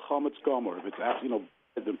sell chametz gomer, if it's actually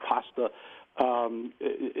pasta.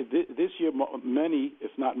 This year, many,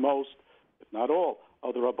 if not most, if not all,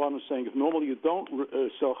 of the Rabban is saying if normally you don't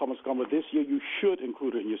sell chametz gomer, this year you should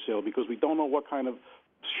include it in your sale because we don't know what kind of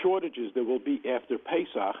shortages there will be after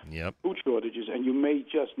Pesach, food shortages, and you may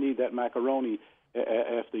just need that macaroni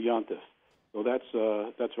after Yontif. So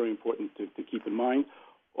that's very important to keep in mind.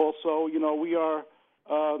 Also, we are.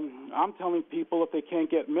 I'm telling people if they can't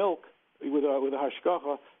get milk with a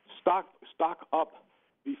hashgacha, stock up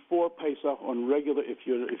before Pesach on regular if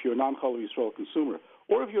you're a non-Chalav Yisrael consumer,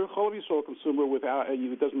 or if you're a Chalav Yisrael consumer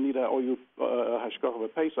it doesn't need a hashgacha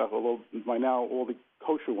with Pesach, although by now all the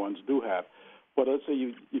kosher ones do have. But let's say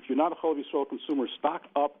if you're not a Chalav Yisrael consumer, stock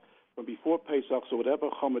up from before Pesach, so whatever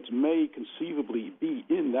chametz may conceivably be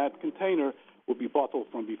in that container will be bottled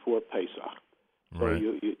from before Pesach. So right.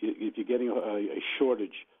 If you're getting a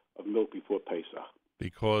shortage of milk before Pesach.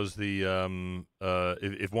 Because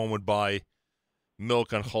if one would buy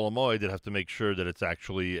milk on Chol Hamoed, they'd have to make sure that it's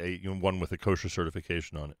actually one with a kosher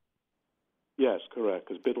certification on it. Yes, correct,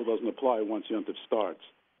 because Bittul doesn't apply once Yontif starts.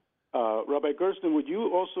 Rabbi Gersten, would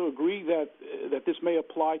you also agree that this may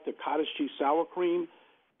apply to cottage cheese sour cream?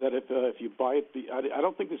 That if you buy it, I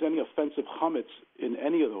don't think there's any offensive chametz in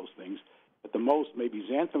any of those things. At the most, maybe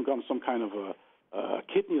xanthan gum, some kind of a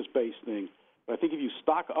kidneys-based thing. But I think if you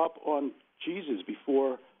stock up on cheeses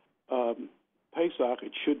before Pesach,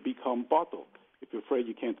 it should become bottled. If you're afraid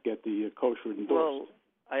you can't get the kosher endorsed. Well,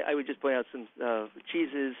 I would just point out some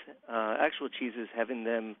cheeses, actual cheeses, have in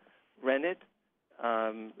them rennet.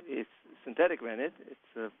 It's synthetic rennet.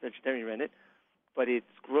 It's vegetarian rennet, but it's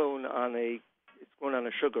grown on a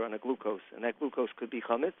sugar, on a glucose, and that glucose could be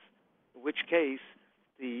chametz. In which case,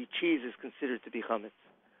 the cheese is considered to be chametz.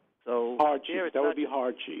 So hard cheese. That would be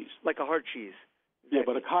hard cheese. Like a hard cheese. Exactly. Yeah,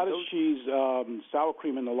 but a cottage cheese, sour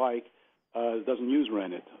cream and the like, doesn't use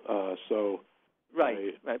rennet.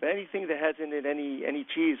 Right. But anything that has in it any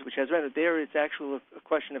cheese which has rennet, there it's a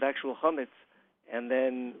question of actual chametz. And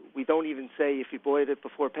then we don't even say if you boiled it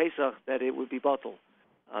before Pesach that it would be bottled.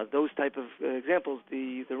 Those type of examples,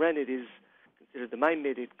 the rennet is considered the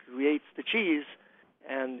maimid. It creates the cheese,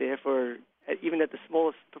 and therefore, even at the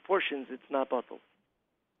smallest proportions, it's not bottled.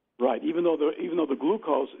 Right, even though the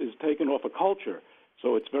glucose is taken off a culture,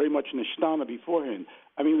 so it's very much nishtana beforehand.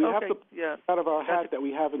 I mean, we have to put out of our hat that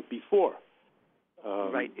we haven't before.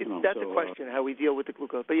 Right, that's a question how we deal with the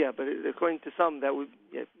glucose. But according to some, that would,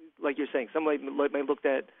 like you're saying, some might look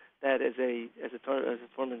at that as a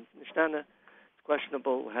form of nishtana. It's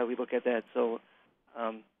questionable how we look at that. So,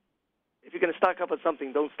 if you're going to stock up on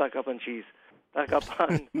something, don't stock up on cheese. Stock up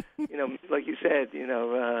on, like you said,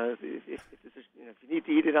 if you need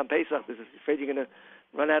to eat it on Pesach, you're afraid you're going to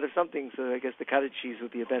run out of something. So I guess the cottage cheese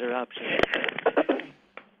would be a better option.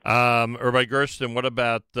 Rabbi Gersten, what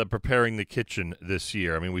about preparing the kitchen this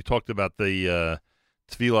year? I mean, we talked about the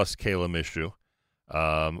Tfilas Kalim issue.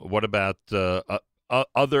 What about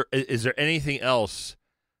other? Is there anything else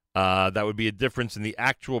that would be a difference in the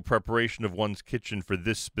actual preparation of one's kitchen for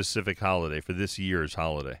this specific holiday, for this year's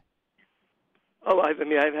holiday? Oh, I've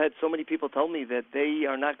had so many people tell me that they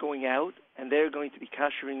are not going out and they're going to be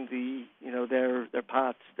koshering their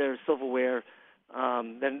pots, their silverware.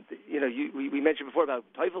 Then we mentioned before about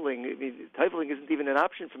teveling. I mean, teveling isn't even an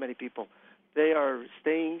option for many people. They are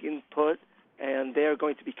staying in put, and they are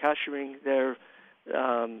going to be koshering their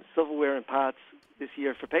silverware and pots this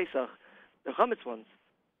year for Pesach, the chametz ones.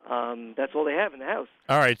 That's all they have in the house.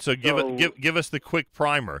 All right, so give us the quick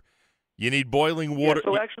primer. You need boiling water.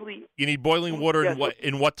 Yeah, so actually, you need boiling water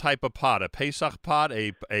in what type of pot? A Pesach pot,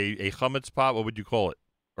 a chametz pot? What would you call it?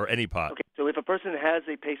 Or any pot? Okay, so if a person has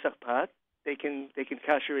a Pesach pot, they can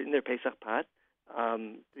kasher it in their Pesach pot.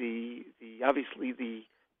 Obviously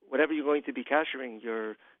whatever you're going to be kashering,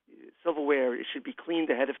 your silverware, it should be cleaned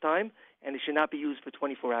ahead of time, and it should not be used for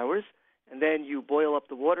 24 hours. And then you boil up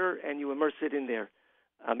the water and you immerse it in there.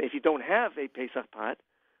 If you don't have a Pesach pot,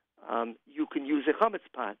 you can use a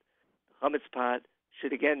chametz pot. The chametz pot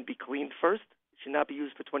should again be cleaned first. It should not be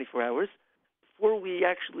used for 24 hours. Before we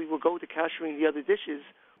actually will go to kashering the other dishes,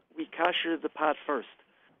 we kasher the pot first.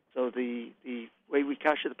 So the way we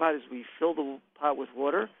kasher the pot is we fill the pot with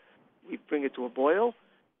water, we bring it to a boil,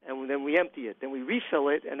 and then we empty it. Then we refill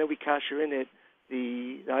it, and then we kasher in it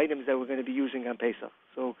the items that we're going to be using on Pesach.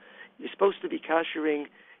 So you're supposed to be kashering,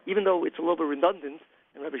 even though it's a little bit redundant,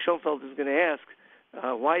 and Rabbi Schoenfeld is going to ask,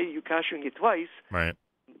 why are you kashering it twice? Right.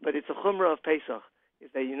 But it's a chumrah of Pesach, is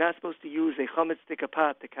that you're not supposed to use a chametz stick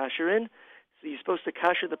pot to kasher in. So you're supposed to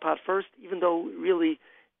kasher the pot first, even though really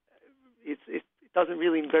it doesn't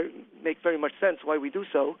really make very much sense why we do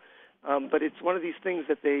so. But it's one of these things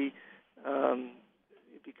that it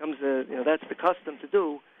becomes that's the custom to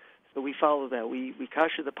do. So we follow that. We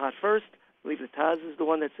kasher the pot first. I believe the Taz is the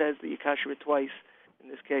one that says that you kasher it twice in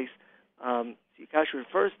this case. So you kasher it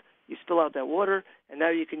first, you spill out that water, and now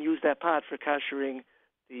you can use that pot for kashering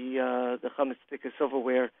the chametz stick of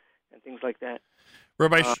silverware and things like that.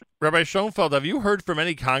 Rabbi Schoenfeld, have you heard from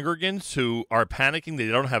any congregants who are panicking they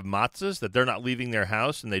don't have matzahs, that they're not leaving their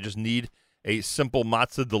house, and they just need a simple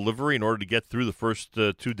matzah delivery in order to get through the first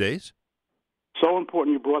 2 days? So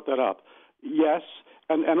important you brought that up. Yes,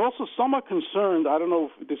 and also some are concerned, I don't know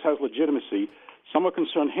if this has legitimacy, some are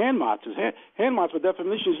concerned hand matzahs. Hand matzahs, by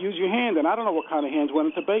definition, is use your hand, and I don't know what kind of hands went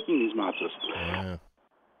into baking these matzahs. Yeah.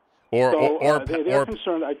 They're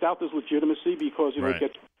concerned. I doubt there's legitimacy because right. It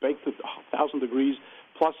gets baked to 1,000 degrees.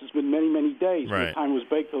 Plus, it's been many, many days from the time it was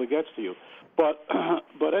baked till it gets to you. But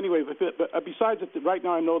anyway, besides it, right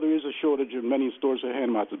now I know there is a shortage in many stores of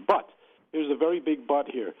hand matzahs. But there's a very big but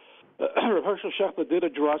here. Rav Hershel Schachter did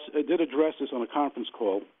address this on a conference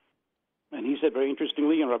call, and he said very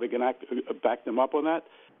interestingly, and Rabbi Genack backed him up on that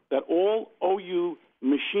all OU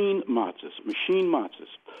machine matzahs,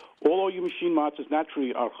 all OU machine matzahs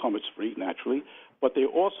naturally are chametz free, naturally, but they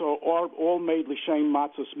also are all made l'shem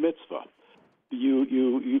matzahs mitzvah.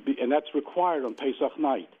 And that's required on Pesach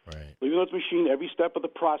night. Right. Even though it's machine, every step of the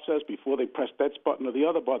process before they press that button or the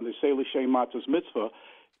other button, they say l'shem matzahs mitzvah.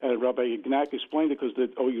 And Rabbi Genack explained it because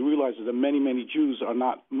you realize that many, many Jews are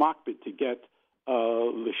not makbid to get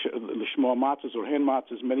l'shma matzahs or hand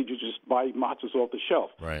matzahs. Many Jews just buy matzahs off the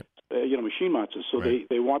shelf. Right. Machine matzahs. So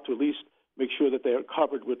they want to at least make sure that they are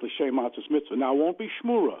covered with l'shem matzahs mitzvah. Now, it won't be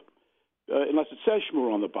shmura unless it says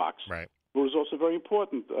shmura on the box. Right. Shmura is also very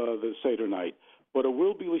important the Seder night. But it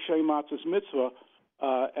will be l'shem matzahs mitzvah.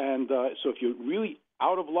 So if you're really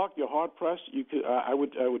out of luck, you're hard pressed, I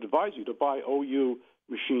would advise you to buy OU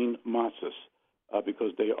machine matzahs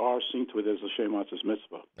because they are seen to it as l'shem matzahs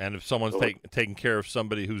mitzvah. And if someone's taking care of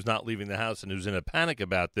somebody who's not leaving the house and who's in a panic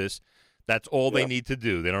about this, that's all they need to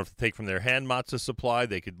do. They don't have to take from their hand matzah supply.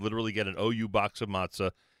 They could literally get an OU box of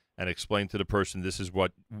matzah and explain to the person this is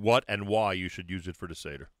what and why you should use it for the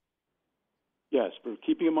Seder. Yes, but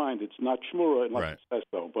keeping in mind it's not shmura unless it says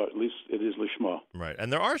so, but at least it is lishma. Right,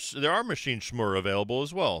 and there are machine shmura available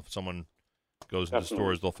as well. If someone goes to the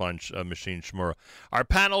stores, they'll find machine shmura. Our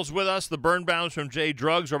panel's with us, the Birnbaums from J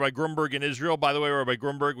Drugs, Rabbi Grunberg in Israel. By the way, Rabbi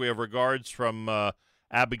Grunberg, we have regards from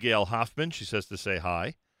Abigail Hoffman. She says to say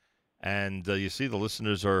hi. And you see the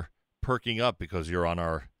listeners are perking up because you're on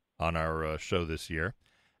our show this year.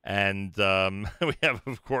 And we have,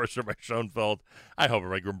 of course, Rabbi Schoenfeld. I hope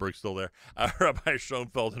Rabbi Grunberg's still there. Rabbi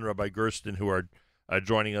Schoenfeld and Rabbi Gersten, who are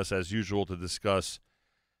joining us as usual to discuss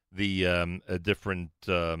the different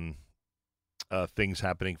things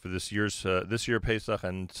happening for this year Pesach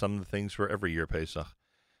and some of the things for every year Pesach.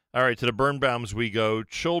 All right, to the Birnbaums we go.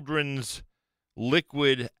 Children's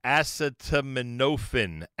liquid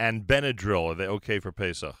acetaminophen and Benadryl, are they okay for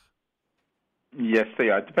Pesach? Yes, they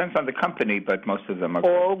are. It depends on the company, but most of them are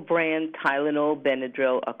All brand Tylenol,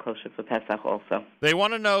 Benadryl are kosher for Pesach also. They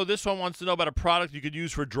want to know, this one wants to know about a product you could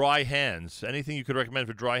use for dry hands. Anything you could recommend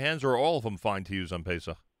for dry hands, or are all of them fine to use on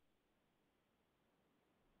Pesach?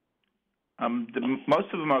 Most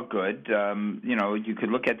of them are good. You could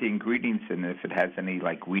look at the ingredients, and if it has any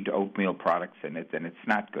like wheat oatmeal products in it, then it's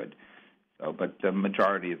not good. So, but the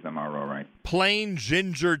majority of them are all right. Plain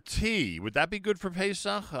ginger tea, would that be good for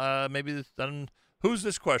Pesach? Maybe this, who's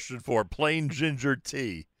this question for? Plain ginger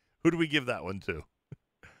tea. Who do we give that one to?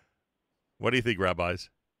 What do you think, rabbis?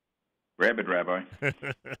 Rabbi.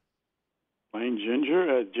 Plain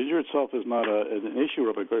ginger? Ginger itself is not an issue,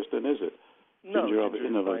 Rabbi Gersten, is it? No, ginger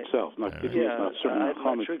in of itself. Not,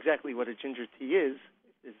 I'm not sure exactly what a ginger tea is.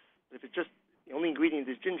 If it's just the only ingredient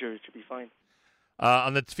is ginger, it should be fine.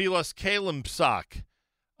 On the Tfilas Kalim Psak,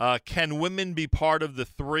 can women be part of the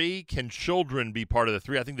three? Can children be part of the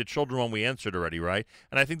three? I think the children one we answered already, right?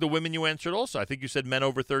 And I think the women you answered also. I think you said men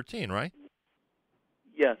over 13, right?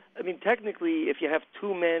 Yeah. I mean, technically, if you have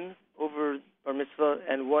two men over bar mitzvah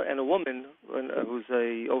and a woman who's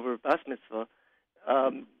over bas mitzvah,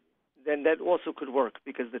 then that also could work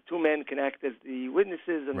because the two men can act as the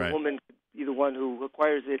witnesses and the woman could be the one who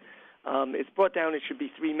acquires it. It's brought down it should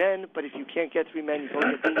be three men, but if you can't get three men, you can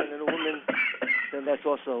only get two men and a woman, then that'd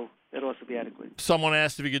also be adequate. Someone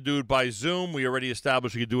asked if you could do it by Zoom. We already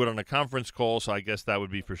established you could do it on a conference call, so I guess that would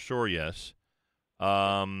be for sure, yes.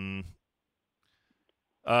 In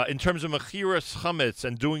terms of mechiras chametz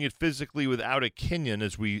and doing it physically without a kinyan,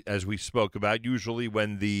 as we spoke about, usually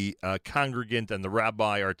when the congregant and the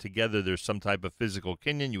rabbi are together, there's some type of physical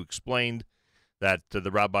kinyan. You explained that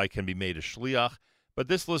the rabbi can be made a shliach. But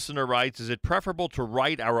this listener writes, is it preferable to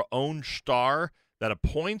write our own shtar that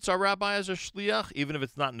appoints our rabbi as a shliach, even if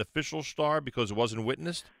it's not an official shtar because it wasn't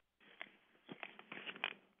witnessed?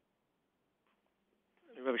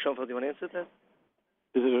 Rabbi Schoenfeld, do you want to answer that?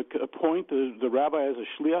 Is it appoint the rabbi as a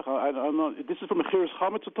shliach? I don't know. This is from Mechiras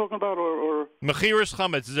Chametz we're talking about, or? Mechiras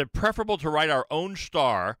Chametz, is it preferable to write our own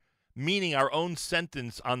shtar, meaning our own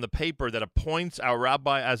sentence on the paper that appoints our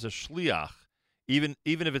rabbi as a shliach, even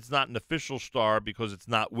if it's not an official shtar because it's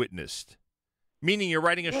not witnessed? Meaning you're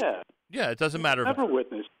writing a shtar. Yeah, it doesn't matter. Never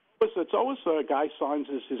witnessed. It's always a guy signs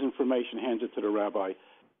his information, hands it to the rabbi.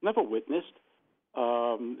 Never witnessed.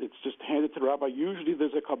 It's just handed to the rabbi. Usually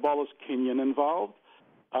there's a Kabbalah's kinyan involved.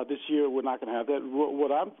 This year we're not going to have that.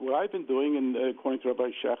 What I've been doing, and according to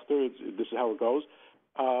Rabbi Schechter, this is how it goes.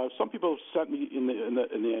 Some people have sent me in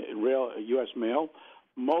the U.S. mail.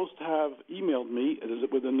 Most have emailed me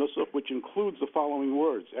with a nusach, which includes the following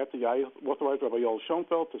words: after I authorized Rabbi Yoel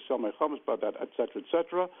Schoenfeld to sell my chametz, about that, etc.,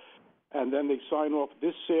 etc. And then they sign off.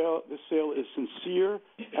 This sale is sincere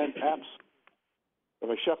and absolute.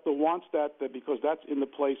 Rabbi Schechter wants that because that's in the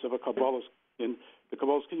place of a Kabbalah's kinyan. The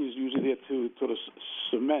Kabbalah's kinyan is usually there to sort of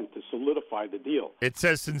cement, to solidify the deal. It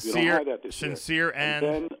says sincere,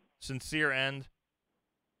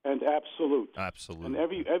 and absolute. Absolute. And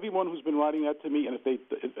everyone who's been writing that to me, and if they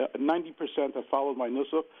 90% have followed my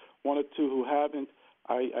nusach, one or two who haven't,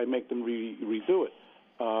 I make them redo it.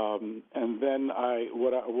 And then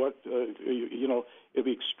it'd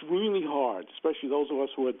be extremely hard, especially those of us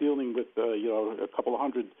who are dealing with a couple of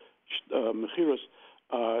hundred mechiras.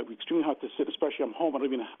 It'd be extremely hard to sit, especially I'm home. I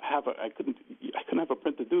couldn't have a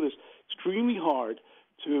print to do this. Extremely hard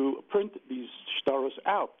to print these shtaros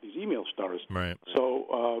out, these email shtaros. Right. So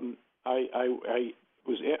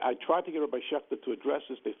I tried to get Rabbi Schechter to address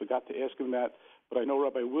this. They forgot to ask him that, but I know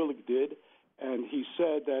Rabbi Willig did, and he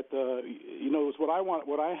said that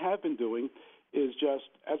what I have been doing is just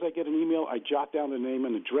as I get an email, I jot down the name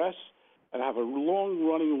and address, and I have a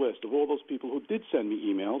long-running list of all those people who did send me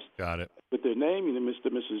emails. Got it. With their name, Mr.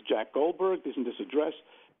 and Mrs. Jack Goldberg, this and this address,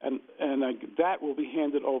 and that will be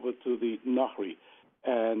handed over to the Nachri.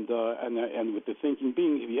 And with the thinking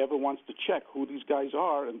being, if he ever wants to check who these guys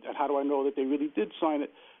are and how do I know that they really did sign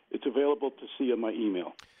it, it's available to see on my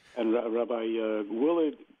email. And Rabbi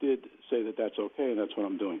Willard did say that that's okay, and that's what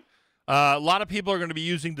I'm doing. A lot of people are going to be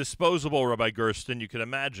using disposable, Rabbi Gersten. You can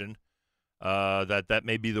imagine that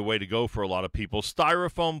may be the way to go for a lot of people.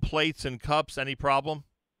 Styrofoam plates and cups, any problem?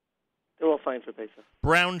 They're all fine for Pesach.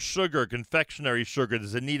 Brown sugar, confectionery sugar,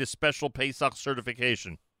 does it need a special Pesach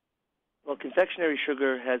certification? Well, confectionery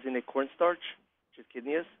sugar has in it cornstarch, which is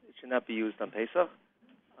kidneys. It should not be used on Pesach.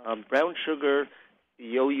 Brown sugar,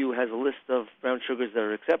 the OU has a list of brown sugars that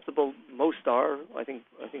are acceptable. Most are. I think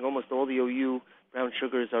almost all the OU brown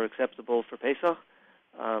sugars are acceptable for Pesach.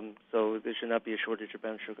 So there should not be a shortage of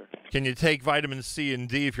brown sugar. Can you take vitamin C and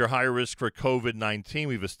D if you're high risk for COVID-19?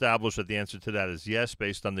 We've established that the answer to that is yes,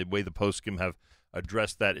 based on the way the poskim have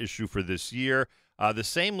address that issue for this year. The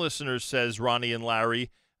same listener says, Ronnie and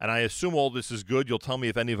Larry, and I assume all this is good. You'll tell me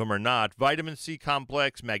if any of them are not. Vitamin C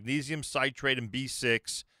complex, magnesium citrate and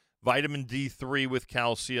B6, vitamin D3 with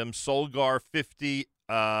calcium, Solgar 50,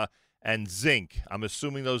 and zinc. I'm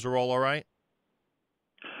assuming those are all right?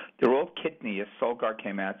 They're all kidneous. Solgar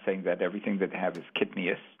came out saying that everything that they have is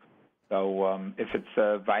kidneous. So if it's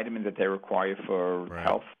a vitamin that they require for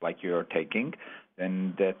health, like you're taking,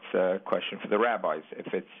 then that's a question for the rabbis.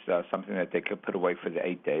 If it's something that they could put away for the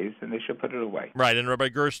 8 days, then they should put it away. Right, and Rabbi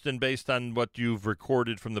Gersten, based on what you've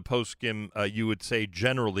recorded from the poskim, you would say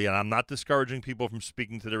generally, and I'm not discouraging people from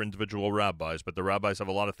speaking to their individual rabbis, but the rabbis have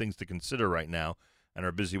a lot of things to consider right now and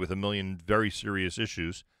are busy with a million very serious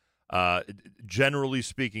issues. Generally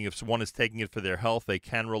speaking, if someone is taking it for their health, they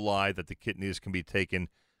can rely that the kidneys can be taken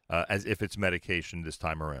as if it's medication this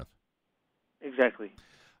time around. Exactly.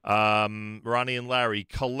 Ronnie and Larry,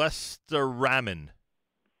 cholestyramine.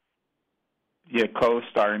 Yeah,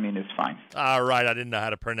 cholestyramine is fine. All right, I didn't know how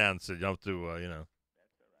to pronounce it. You don't have to,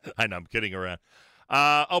 I know, I'm kidding around.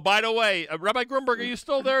 By the way, Rabbi Grunberg, are you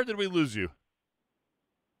still there or did we lose you?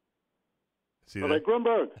 Rabbi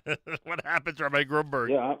Grunberg. What happens, Rabbi Grunberg?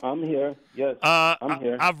 Yeah, I'm here. Yes, I'm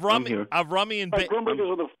here. Avrami and Grunberg is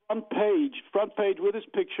on the front page with his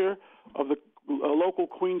picture of the local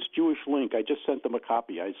Queens Jewish link. I just sent them a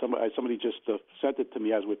copy. Somebody just sent it to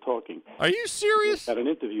me as we're talking. Are you serious? At an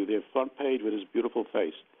interview, their front page with his beautiful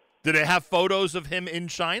face. Do they have photos of him in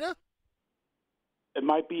China? It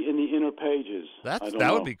might be in the inner pages.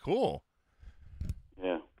 That would be cool.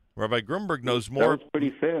 Yeah. Rabbi Grunberg knows more. That was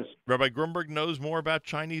pretty fast. Rabbi Grunberg knows more about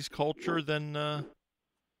Chinese culture than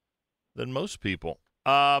most people.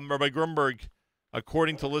 Rabbi Grunberg,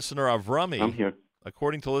 according to listener Avrami, I'm here.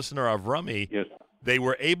 According to listener Avrami, yes, they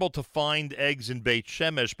were able to find eggs in Beit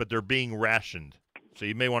Shemesh, but they're being rationed. So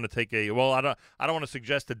you may want to take I don't want to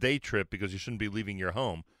suggest a day trip because you shouldn't be leaving your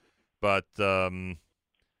home. But if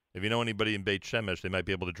you know anybody in Beit Shemesh, they might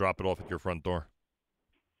be able to drop it off at your front door.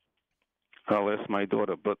 I'll ask my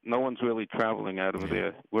daughter, but no one's really traveling out of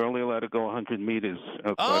there. We're only allowed to go 100 meters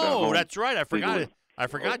outside our home. That's right. I forgot it. I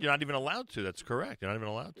forgot. You're not even allowed to. That's correct. You're not even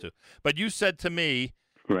allowed to. But you said to me,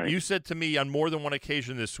 on more than one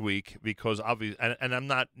occasion this week, because obviously, and I'm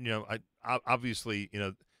not, obviously,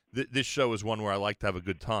 this show is one where I like to have a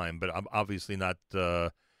good time, but I'm obviously not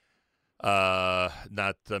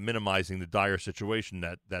minimizing the dire situation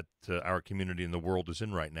that our community and the world is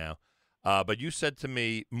in right now. But you said to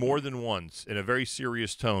me more than once in a very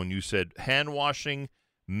serious tone, you said hand washing,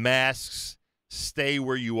 masks, stay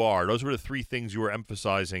where you are. Those were the three things you were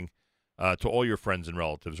emphasizing to all your friends and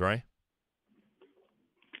relatives, right?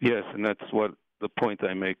 Yes, and that's what the point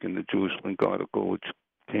I make in the Jewish Link article, which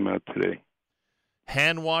came out today.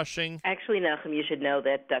 Hand washing? Actually, Nachum, you should know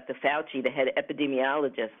that Dr. Fauci, the head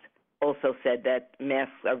epidemiologist, also said that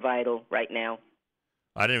masks are vital right now.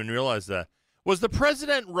 I didn't even realize that. Was the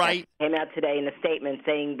president right? Came out today in a statement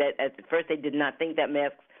saying that at first they did not think that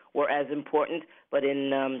masks were as important, but in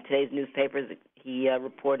today's newspapers he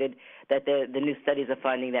reported that the new studies are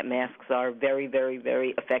finding that masks are very, very,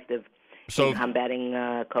 very effective in combating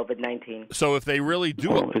COVID-19. So if they really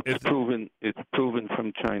do, it's proven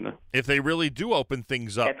from China. If they really do open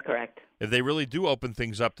things up, that's correct. If they really do open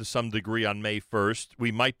things up to some degree on May 1st,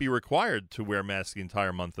 we might be required to wear masks the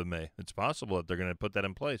entire month of May. It's possible that they're going to put that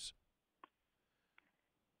in place.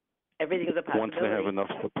 Everything is a possibility. Once they have enough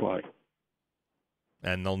supply.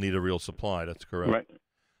 And they'll need a real supply. That's correct. Right.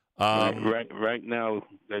 Right now,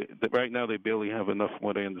 they barely have enough.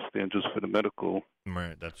 What I understand, just for the medical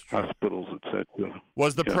that's true. Hospitals, etc.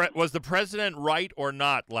 Was the president right or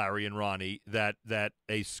not, Larry and Ronnie, that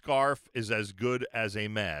a scarf is as good as a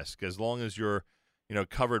mask as long as you're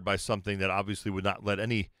covered by something that obviously would not let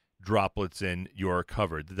any droplets in? You're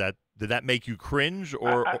covered. Did that make you cringe,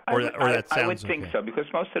 or that sounds? I would think so, because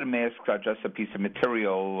most of the masks are just a piece of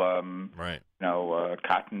material, right?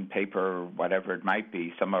 Cotton, paper, whatever it might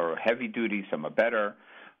be. Some are heavy duty, some are better.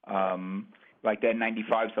 Like the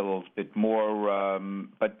N95 is a little bit more,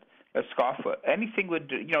 but a scarf, anything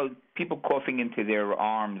would, people coughing into their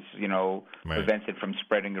arms, prevents it from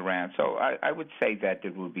spreading around. So I would say that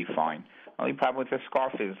it would be fine. Only problem with the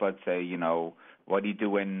scarf is, let's say, what do you do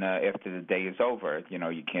when after the day is over?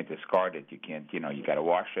 You can't discard it. You can't. You got to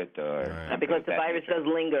wash it. Because the virus does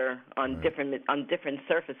linger on different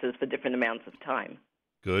surfaces for different amounts of time.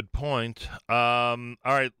 Good point. All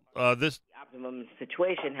right. This optimum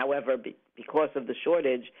situation, however, because of the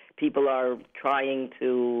shortage, people are trying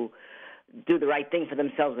to do the right thing for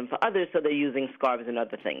themselves and for others, so they're using scarves and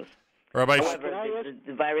other things. Rabbi, however,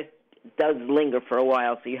 the virus does linger for a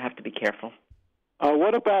while, so you have to be careful.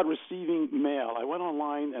 What about receiving mail? I went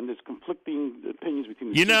online, and there's conflicting opinions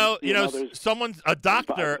between the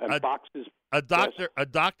a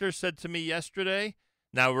doctor said to me yesterday.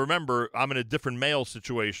 Now, remember, I'm in a different mail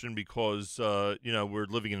situation because we're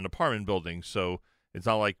living in an apartment building, so it's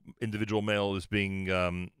not like individual mail is being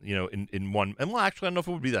in one. And well, actually, I don't know if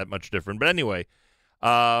it would be that much different. But anyway,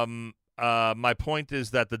 my point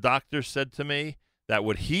is that the doctor said to me that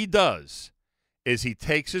what he does is he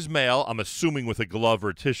takes his mail, I'm assuming with a glove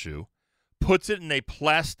or tissue, puts it in a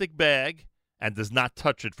plastic bag, and does not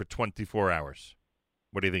touch it for 24 hours.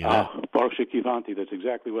 What do you think of that? Baruch Shekivanti, that's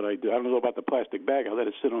exactly what I do. I don't know about the plastic bag. I let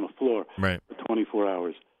it sit on the floor for 24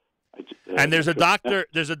 hours. And there's a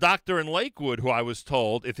doctor in Lakewood who I was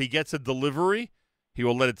told if he gets a delivery, he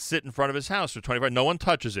will let it sit in front of his house for 24 hours. No one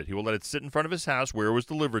touches it. He will let it sit in front of his house where it was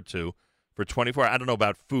delivered to for 24 hours. I don't know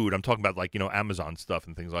about food. I'm talking about Amazon stuff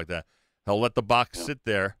and things like that. He'll let the box sit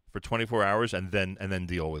there for 24 hours and then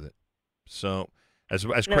deal with it. So because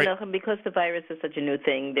the virus is such a new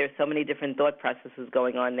thing, there's so many different thought processes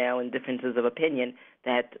going on now and differences of opinion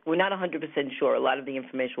that we're not 100% sure. A lot of the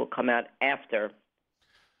information will come out after.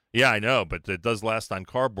 Yeah, I know, but it does last on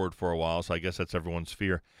cardboard for a while, so I guess that's everyone's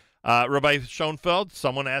fear. Rabbi Schoenfeld,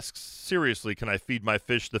 someone asks, seriously, can I feed my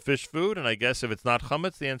fish the fish food? And I guess if it's not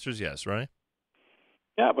chametz, the answer is yes, right?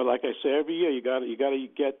 Yeah, but like I say, every year you got to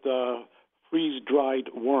get freeze-dried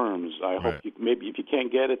worms. I hope maybe if you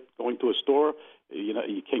can't get it going to a store,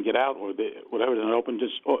 you can't get out or whatever, then open.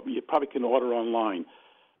 You probably can order online.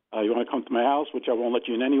 You want to come to my house, which I won't let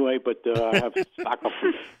you in anyway, but I have stock up.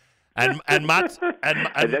 And that's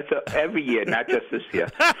every year, not just this year.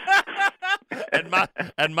 and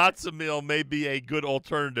matzah meal may be a good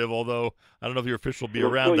alternative, although I don't know if your fish will be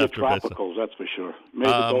around after tropicals, that's for sure.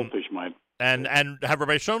 Maybe the goldfish might. And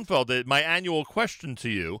Rabbi Schoenfeld, my annual question to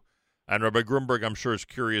you, and Rabbi Grunberg, I'm sure, is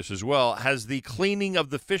curious as well, has the cleaning of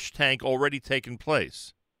the fish tank already taken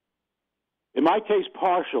place? In my case,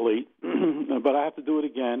 partially, but I have to do it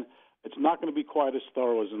again. It's not going to be quite as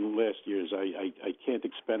thorough as in the last years. I can't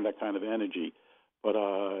expend that kind of energy. But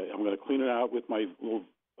I'm going to clean it out with my little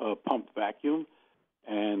pump vacuum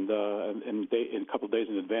and in a couple of days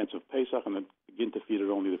in advance of Pesach, and then begin to feed it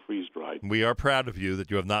only the freeze-dried. We are proud of you that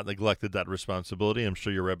you have not neglected that responsibility. I'm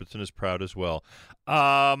sure your Rebbitzin is proud as well.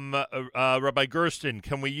 Rabbi Gersten,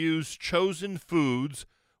 can we use Chosen Foods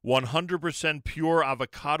 100% pure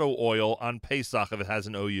avocado oil on Pesach if it has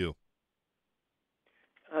an OU?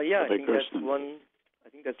 Yeah, I think that's one. I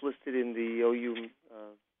think that's listed in the OU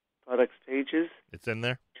products pages. It's in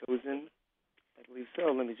there? Chosen, I believe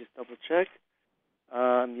so. Let me just double check.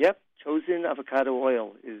 Yep, Chosen avocado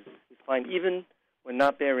oil is fine, even when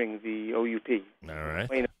not bearing the OUP. All right.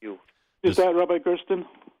 Plain OU. Is that Rabbi Gersten?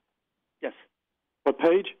 Yes. What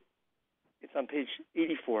page? It's on page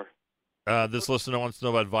 84. This listener wants to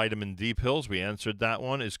know about vitamin D pills. We answered that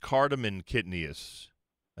one. Is cardamom kitnius?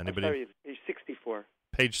 Anybody? I'm sorry, page 64.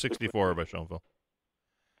 Page 64, Rabbi Schoenfeld.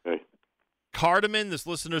 Okay. Cardamom, this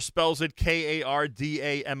listener spells it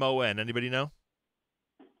Kardamon. Anybody know?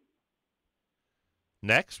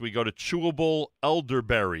 Next, we go to chewable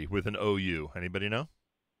elderberry with an OU. Anybody know?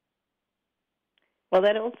 Well,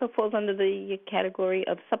 that also falls under the category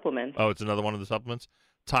of supplements. Oh, it's another one of the supplements?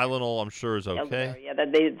 Tylenol, I'm sure, is okay. Elderberry, yeah,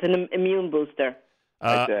 it's an immune booster.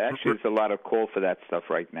 Actually, there's a lot of call for that stuff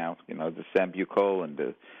right now. The Sambucol and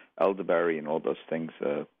the elderberry and all those things,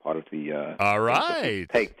 part of the all right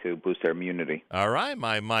take to boost their immunity. All right,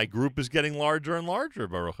 my group is getting larger and larger,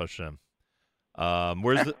 Baruch Hashem.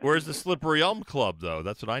 Where's the Slippery Elm Club, though?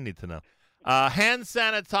 That's what I need to know. Hand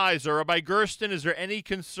sanitizer. Rabbi Gersten, is there any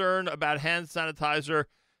concern about hand sanitizer,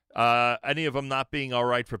 any of them not being all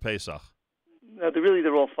right for Pesach? No,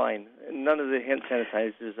 they're all fine. None of the hand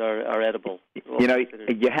sanitizers are edible.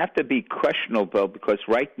 You have to be questionable because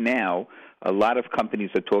right now a lot of companies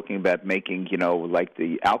are talking about making, like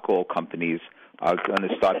the alcohol companies are going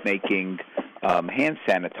to start making hand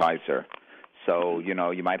sanitizer. So,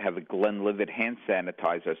 you might have a Glenlivet hand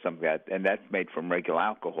sanitizer or something like that, and that's made from regular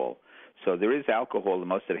alcohol. So there is alcohol in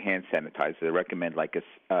most of the hand sanitizer. They recommend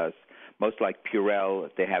most like Purell,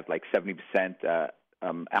 they have like 70%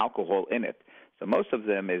 alcohol in it. So most of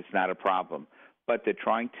them is not a problem. But they're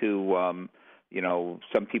trying to,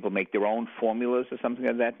 some people make their own formulas or something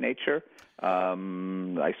of that nature.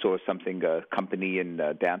 I saw a company in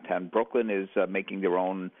downtown Brooklyn is making their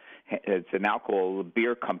own. It's an alcohol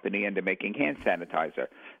beer company, and they're making hand sanitizer.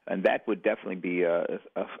 And that would definitely be,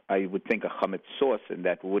 I would think, a chametz sauce, and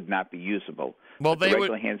that would not be usable. Well, the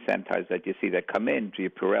regular hand sanitizer that you see that come in to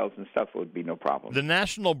your Purells and stuff would be no problem. The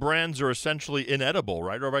national brands are essentially inedible,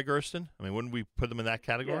 right, Rabbi Gersten? I mean, wouldn't we put them in that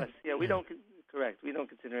category? Yes, we don't. Correct. We don't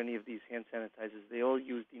consider any of these hand sanitizers. They all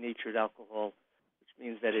use denatured alcohol, which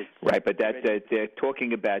means that it's right. But they're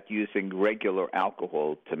talking about using regular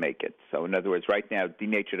alcohol to make it. So, in other words, right now,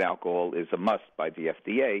 denatured alcohol is a must by the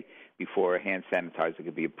FDA before a hand sanitizer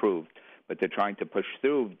can be approved. But they're trying to push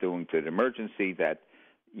through, due to the emergency, that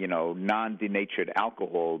non-denatured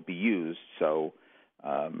alcohol be used, so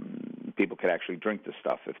people could actually drink the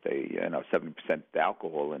stuff. If they, 70%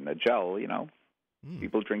 alcohol in the gel,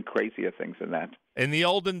 people drink crazier things than that. In the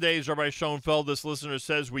olden days, Rabbi Schoenfeld, this listener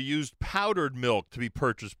says, we used powdered milk to be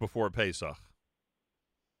purchased before Pesach.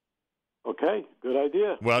 Okay, good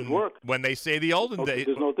idea. Well, should work. When they say the olden days,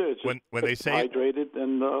 there's no difference. When they say hydrated,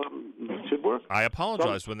 and it should work. I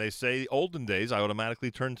apologize. When they say olden days, I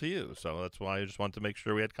automatically turn to you. So that's why I just wanted to make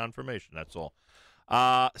sure we had confirmation. That's all.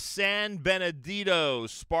 San Benedito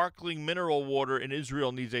sparkling mineral water in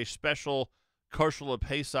Israel needs a special kosher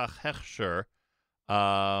LePesach hechsher.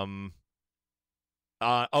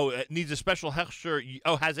 It needs a special hechsher.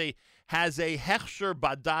 Has a hechsher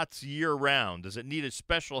badatz year round. Does it need a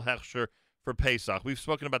special hechsher for Pesach? We've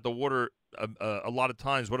spoken about the water a lot of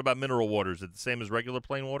times. What about mineral water? Is it the same as regular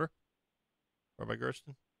plain water, Rabbi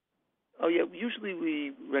Gersten? Oh yeah. Usually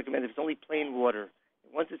we recommend if it's only plain water.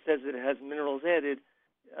 Once it says that it has minerals added,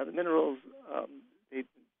 the minerals they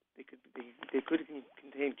could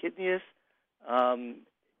contain kidneys. In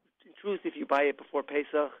truth, if you buy it before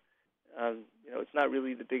Pesach, it's not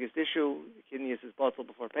really the biggest issue. Kidneys is bottled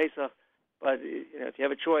before Pesach, but if you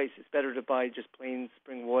have a choice, it's better to buy just plain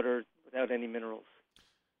spring water without any minerals.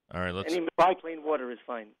 All right, any plain water is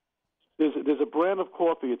fine. There's a brand of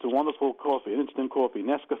coffee. It's a wonderful coffee, instant coffee,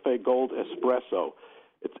 Nescafe Gold Espresso.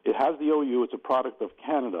 It has the OU. It's a product of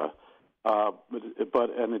Canada, and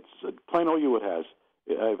it's plain OU. It has.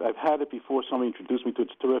 I've had it before. Somebody introduced me to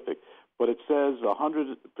it. It's terrific. But it says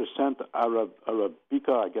 100% Arabica,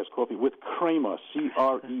 I guess, coffee with crema,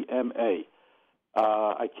 C-R-E-M-A.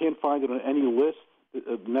 I can't find it on any list,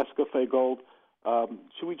 Nescafe Gold.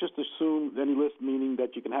 Should we just assume any list, meaning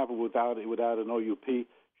that you can have it without an OUP?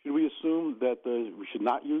 Should we assume that we should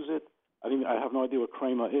not use it? I have no idea what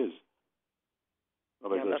crema is.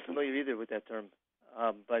 I'm not familiar either with that term.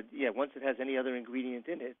 But, once it has any other ingredient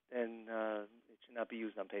in it, then it should not be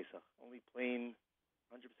used on Pesach. Only plain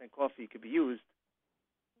 100% coffee could be used.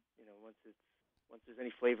 Once there's any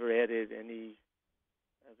flavor added, any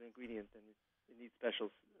other ingredient, then it needs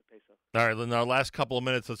special Pesach. All right, in our last couple of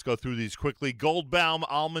minutes, let's go through these quickly. Goldbaum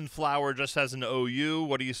almond flour just has an OU.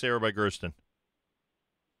 What do you say, Rabbi Gersten?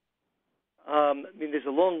 There's a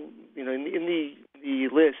long, in the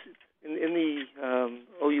list, in the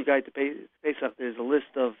OU guide to Pesach, there's a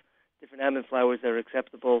list of different almond flours that are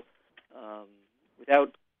acceptable.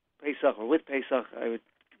 Without Pesach or with Pesach, I would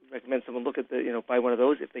recommend someone look at buy one of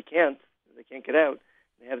those. If they can't get out,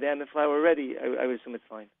 they have the almond flour ready, I would assume it's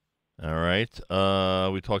fine. All right.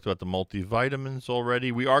 We talked about the multivitamins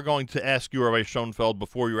already. We are going to ask you, Rabbi Schoenfeld,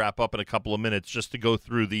 before we wrap up in a couple of minutes, just to go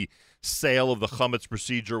through the sale of the chametz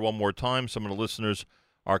procedure one more time. Some of the listeners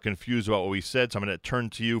are confused about what we said, so I'm going to turn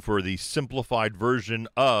to you for the simplified version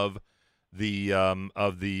of the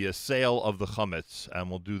sale of the chametz, and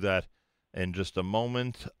we'll do that in just a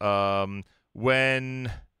moment. We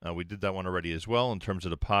did that one already as well in terms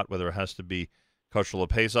of the pot, whether it has to be kosher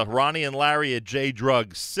LePesach. Ronnie and Larry at J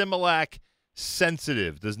Drug. Similac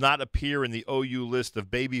sensitive does not appear in the OU list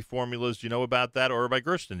of baby formulas. Do you know about that? Or Rabbi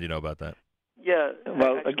Gersten, do you know about that? Yeah.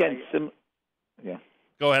 Well, yeah.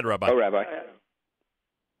 Go ahead, Rabbi. Oh, Rabbi.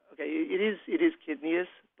 Okay, it is kidneys,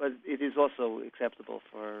 but it is also acceptable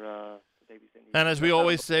for babies. And as we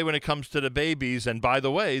always say when it comes to the babies, and by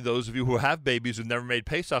the way, those of you who have babies who've never made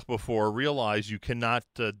Pesach before realize you cannot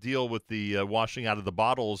deal with the washing out of the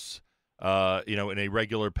bottles in a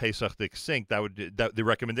regular Pesach sink. The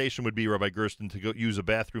recommendation would be, Rabbi Gersten, to go use a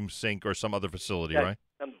bathroom sink or some other facility, right?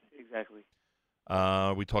 Exactly.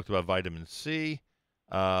 We talked about vitamin C,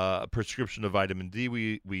 prescription of vitamin D.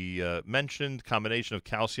 We mentioned combination of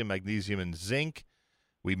calcium, magnesium, and zinc.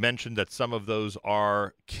 We mentioned that some of those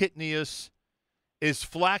are kitneous. Is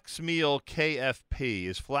flax meal KFP?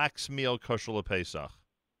 Is flax meal kosher LePesach?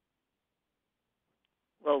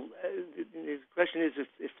 Well, the question is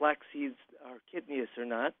if flax seeds are kitneous or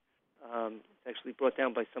not. It's actually brought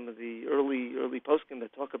down by some of the early poskim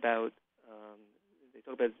that talk about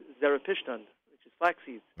zerapishtan, which is flax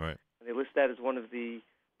seeds. Right. And they list that as one of the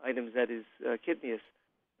items that is kitneous.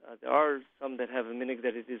 There are some that have a minig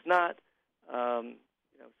that it is not.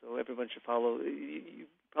 So everyone should follow. You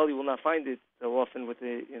probably will not find it so often with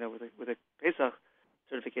a Pesach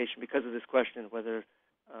certification because of this question whether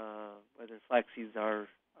flax seeds are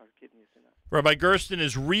kitneous or not. Rabbi Gersten,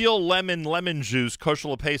 is real lemon juice kosher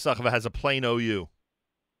LePesach if it has a plain OU?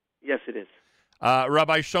 Yes, it is.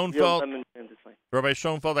 Rabbi Schoenfeld, Lemon and it's fine. Rabbi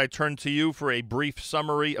Schoenfeld, I turn to you for a brief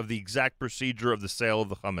summary of the exact procedure of the sale of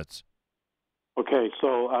the chametz. Okay,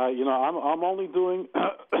 so I'm only doing,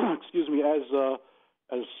 excuse me, as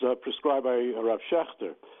prescribed by Rav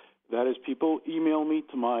Schechter. That is, people email me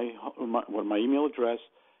to my email address,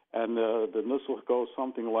 and the nusach goes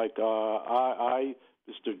something like, I,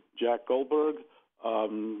 Mr. Jack Goldberg,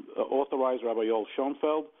 authorized Rabbi Yoel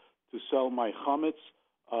Schoenfeld to sell my chametz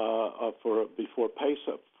before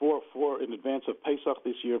Pesach, for in advance of Pesach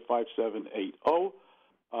this year, 5780.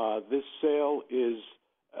 This sale is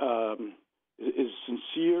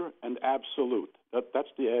sincere and absolute.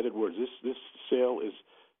 That's the added words. This sale is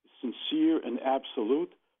sincere and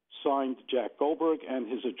absolute. Signed Jack Goldberg and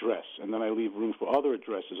his address, and then I leave room for other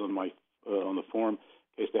addresses on the form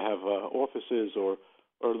in case they have offices or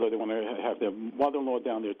they want to have their mother-in-law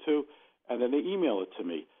down there too, and then they email it to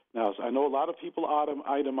me. Now, I know a lot of people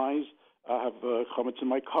itemize. I have chametz in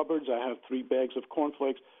my cupboards. I have 3 bags of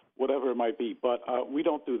cornflakes, whatever it might be. But we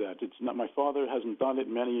don't do that. It's not. My father hasn't done it.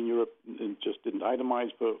 Many in Europe just didn't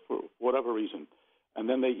itemize for whatever reason. And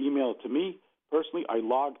then they email it to me. Personally, I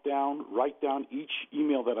write down each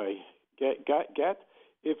email that I get.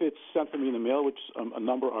 If it's sent to me in the mail, which a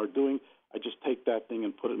number are doing, I just take that thing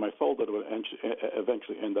and put it in my folder. It will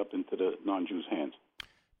eventually end up into the non-Jews' hands.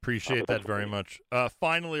 Appreciate that very much.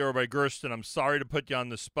 Finally, Rabbi Gersten, I'm sorry to put you on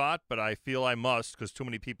the spot, but I feel I must because too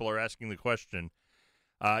many people are asking the question.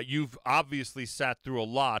 You've obviously sat through a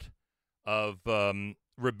lot of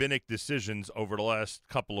rabbinic decisions over the last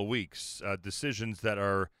couple of weeks, decisions that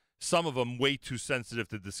are some of them way too sensitive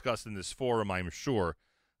to discuss in this forum, I'm sure,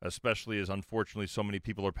 especially as unfortunately so many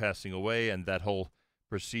people are passing away and that whole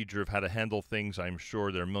procedure of how to handle things. I'm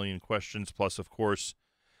sure there are a million questions. Plus, of course,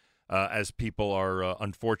 as people are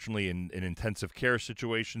unfortunately in intensive care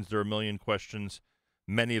situations, there are a million questions.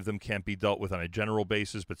 Many of them can't be dealt with on a general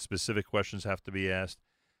basis, but specific questions have to be asked.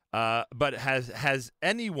 But has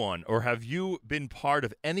anyone or have you been part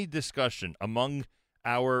of any discussion among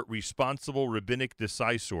our responsible rabbinic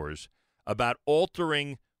decisors about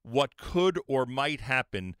altering what could or might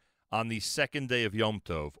happen on the second day of Yom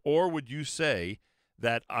Tov? Or would you say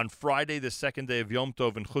that on Friday, the second day of Yom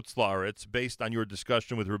Tov in Chutz La'aretz, based on your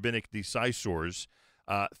discussion with rabbinic decisors,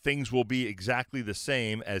 things will be exactly the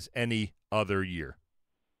same as any other year?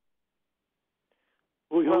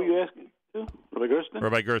 Who are you asking to? Rabbi Gersten?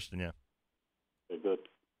 Rabbi Gersten, yeah. Okay, good.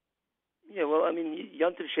 Yeah, well, I mean,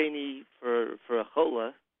 Yom Tov Sheni for a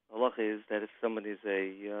chola, halacha is that if someone is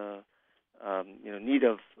need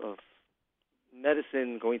of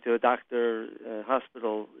medicine, going to a doctor,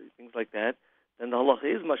 hospital, things like that, then the halacha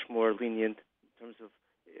is much more lenient in terms of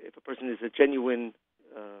if a person is a genuine,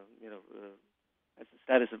 has the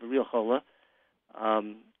status of a real chola.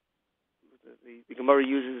 The Gemara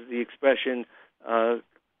uses the expression,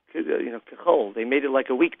 kechol. They made it like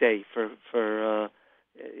a weekday for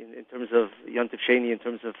in terms of Yom Tov Sheni, in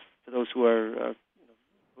terms of for those who are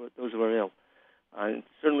ill. And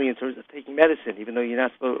certainly in terms of taking medicine, even though a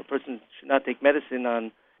person should not take medicine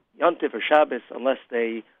on Yom Tov or Shabbos unless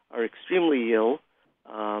they are extremely ill.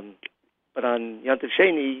 But on Yom Tov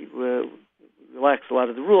Sheni, we relax a lot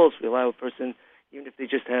of the rules. We allow a person, even if they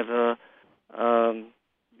just have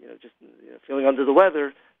feeling under the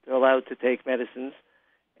weather, they're allowed to take medicines.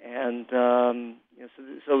 And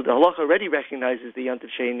so the halacha already recognizes the Yom Tov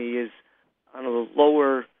Sheni is on a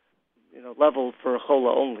lower, level for a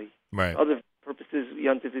chola only. Right. Other purposes,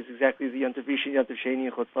 Yom Tov is exactly the Yom Tov Rishon, Yom Tov Sheni,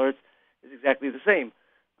 and Chutz La'aretz is exactly the same.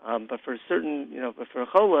 But for certain, but for a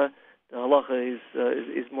chola, the halacha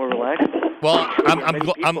is more relaxed. Well,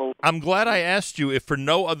 I'm glad I asked you if for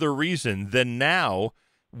no other reason than now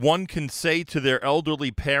one can say to their elderly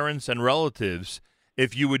parents and relatives,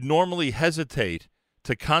 if you would normally hesitate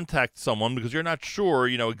to contact someone because you're not sure,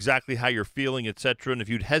 exactly how you're feeling, etc., and if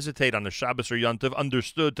you'd hesitate on the Shabbos or Yom Tov,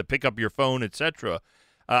 understood, to pick up your phone, etc.,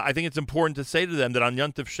 I think it's important to say to them that on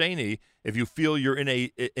Yom Tov Sheni, if you feel you're in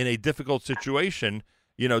a difficult situation,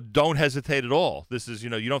 don't hesitate at all. This is, you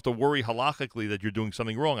don't have to worry halachically that you're doing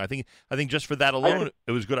something wrong. I think just for that alone,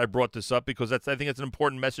 it was good I brought this up because I think it's an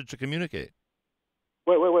important message to communicate.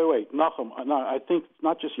 Wait. Nachum, no, I think it's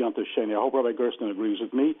not just Yom Tov Sheni. I hope Rabbi Gersten agrees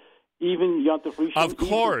with me. Even Yom Tov Rishon. Of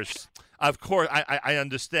course. I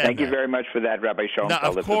understand. Thank you very much for that, Rabbi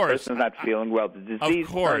Schoenfeld. Of course. If the person's not feeling well, the disease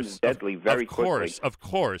turns deadly very quickly. Of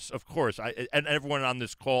course. And everyone on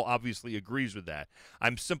this call obviously agrees with that.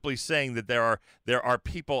 I'm simply saying that there are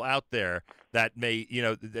people out there that may,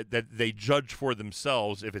 that they judge for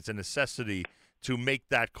themselves if it's a necessity to make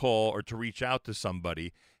that call or to reach out to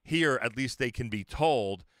somebody. Here, at least they can be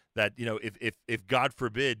told that if God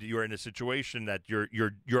forbid you're in a situation that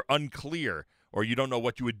you're unclear or you don't know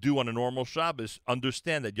what you would do on a normal Shabbos,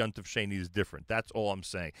 understand that Yontif Sheni is different. That's all I'm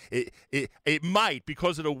saying. It might,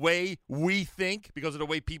 because of the way we think, because of the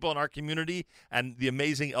way people in our community and the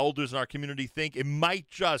amazing elders in our community think, it might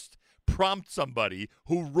just prompt somebody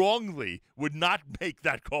who wrongly would not make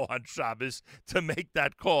that call on Shabbos to make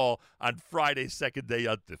that call on Friday, second day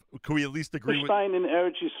Yontif. Can we at least agree with Stein in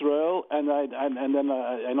Eretz Yisrael, and then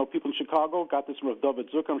I know people in Chicago got this from Rav David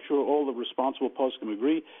Zuck. I'm sure all the responsible poskim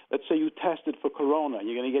agree. Let's say you tested for corona, and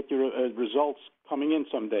you're going to get your results coming in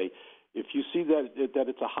someday. If you see that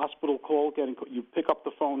it's a hospital call, you pick up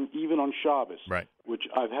the phone even on Shabbos, right? Which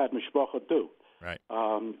I've had mishpacha do. Right.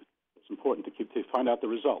 It's important to find out the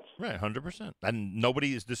results. Right, 100%. And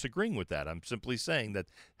nobody is disagreeing with that. I'm simply saying that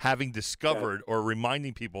having discovered or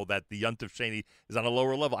reminding people that the Yontif Sheni is on a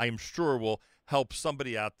lower level, I am sure will help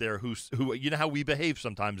somebody out there who you know how we behave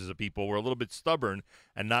sometimes as a people. We're a little bit stubborn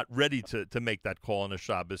and not ready to make that call on a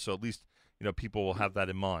Shabbos. So at least people will have that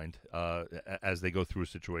in mind as they go through a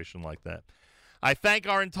situation like that. I thank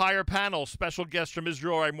our entire panel, special guest from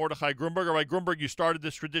Israel, Rabbi Mordechai Grunberg. Rabbi Grunberg, you started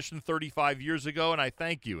this tradition 35 years ago, and I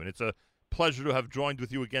thank you. And it's a pleasure to have joined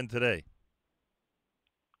with you again today.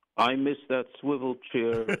 I missed that swivel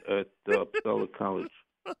chair at Bella College.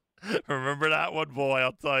 Remember that one, boy?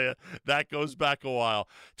 I'll tell you, that goes back a while.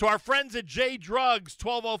 To our friends at J Drugs,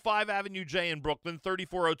 1205 Avenue J in Brooklyn,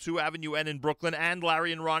 3402 Avenue N in Brooklyn, and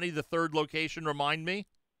Larry and Ronnie, the third location, remind me.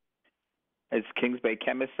 It's Kings Bay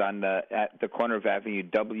Chemists at the corner of Avenue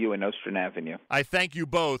W and Ostrom Avenue. I thank you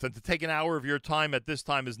both, and to take an hour of your time at this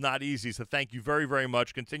time is not easy, so thank you very, very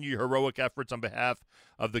much. Continue your heroic efforts on behalf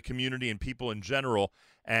of the community and people in general,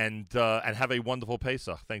 and have a wonderful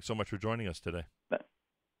Pesach. Thanks so much for joining us today.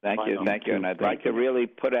 Thank you. And I'd like to really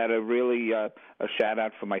put out a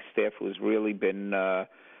shout-out for my staff who's really been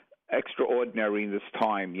extraordinary in this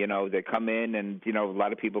time. They come in and, a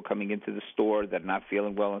lot of people coming into the store that are not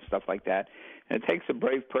feeling well and stuff like that. And it takes a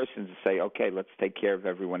brave person to say, okay, let's take care of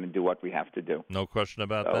everyone and do what we have to do. No question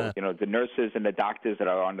about that. The nurses and the doctors that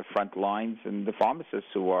are on the front lines and the pharmacists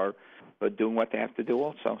who are doing what they have to do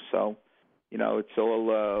also. So, it's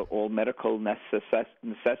all medical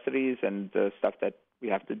necessities and stuff that we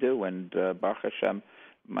have to do. And Baruch Hashem,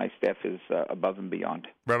 my staff is above and beyond.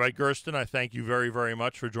 Rabbi Gersten, I thank you very, very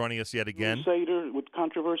much for joining us yet again. Seder with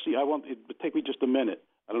controversy, it would take me just a minute.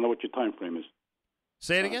 I don't know what your time frame is.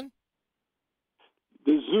 Say it again?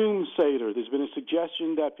 The Zoom Seder. There's been a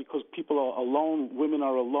suggestion that because people are alone, women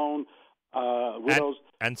are alone, widows.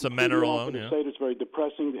 And some men are alone, yeah. Seder is very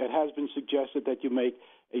depressing. It has been suggested that you make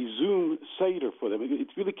a Zoom Seder for them. It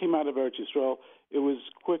really came out of Eretz Yisrael. It was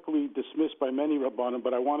quickly dismissed by many Rabbanim,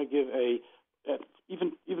 but I want to give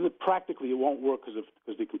even practically it won't work because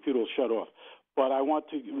the computer will shut off. But I want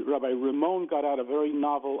to. Rabbi Ramon got out a very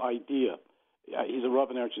novel idea. He's a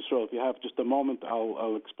Rav in Eretz Yisrael. If you have just a moment,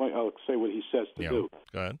 I'll explain. I'll say what he says to do.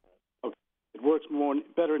 Go ahead. Okay. It works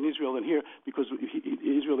better in Israel than here because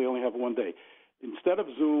Israel they only have one day. Instead of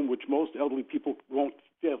Zoom, which most elderly people won't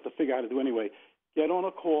be able to figure out how to do anyway, get on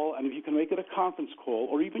a call, and if you can make it a conference call,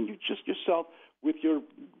 or even you just yourself with your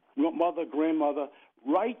mother, grandmother,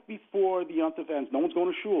 right before the Yontif ends. No one's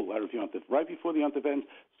going to shul, Erev Yontif. Right before the Yontif ends,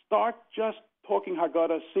 start just talking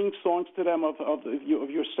Haggadah, sing songs to them of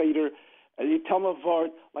your Seder, and you tell them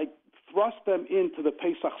thrust them into the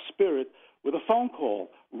Pesach spirit with a phone call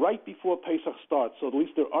right before Pesach starts, so at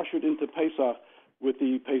least they're ushered into Pesach with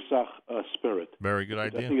the Pesach spirit. Very good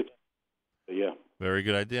idea. I think yeah. Very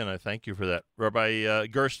good idea, and I thank you for that. Rabbi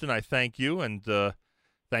Gersten, I thank you, and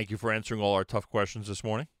thank you for answering all our tough questions this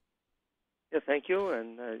morning. Yeah, thank you,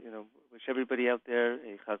 and wish everybody out there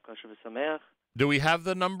a Chag Kosher V'Sameach. Do we have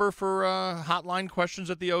the number for hotline questions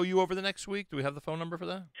at the OU over the next week? Do we have the phone number for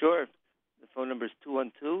that? Sure. The phone number is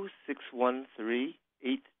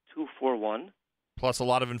 212-613-8241. Plus a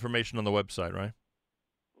lot of information on the website, right?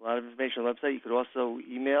 A lot of information on the website. You could also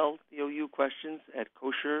email the OU questions at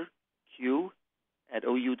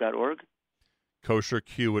kosherq@ou.org.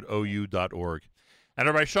 kosherq@ou.org. And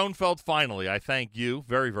Rabbi Schoenfeld, finally, I thank you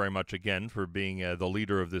very, very much again for being the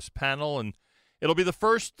leader of this panel. And it'll be the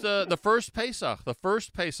first Pesach,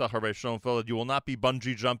 Rabbi Schoenfeld, that you will not be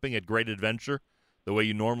bungee jumping at Great Adventure the way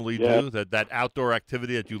you normally do, that outdoor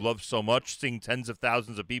activity that you love so much, seeing tens of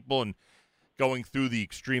thousands of people and going through the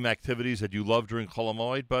extreme activities that you love during Chol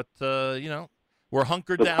Hamoed. But, we're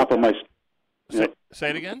hunkered down. Say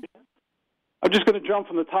it again? I'm just going to jump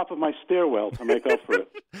from the top of my stairwell to make up for it.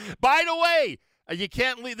 By the way, you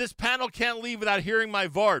can't leave. This panel can't leave without hearing my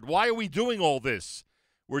Vard. Why are we doing all this?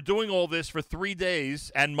 We're doing all this for 3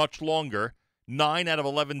 days and much longer, 9 out of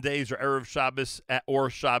 11 days are Erev Shabbos or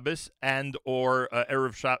Shabbos and or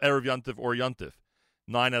Erev Yontif or Yontif.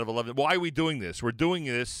 9 out of 11. Why are we doing this? We're doing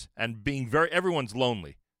this and being everyone's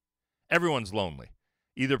lonely. Everyone's lonely.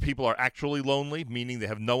 Either people are actually lonely, meaning they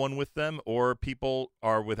have no one with them, or people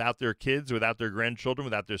are without their kids, without their grandchildren,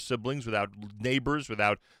 without their siblings, without neighbors,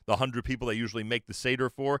 without the 100 people they usually make the Seder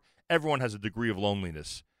for. Everyone has a degree of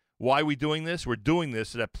loneliness. Why are we doing this? We're doing this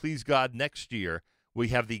so that, please God, next year we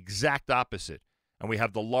have the exact opposite, and we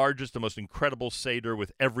have the largest, the most incredible Seder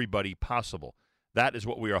with everybody possible. That is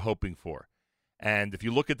what we are hoping for. And if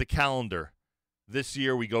you look at the calendar, this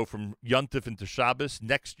year we go from Yontif into Shabbos.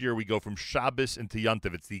 Next year we go from Shabbos into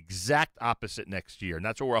Yontif. It's the exact opposite next year, and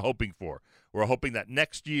that's what we're hoping for. We're hoping that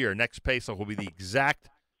next year, next Pesach, will be the exact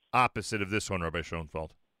opposite of this one, Rabbi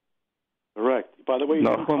Schoenfeld. Correct. By the way, we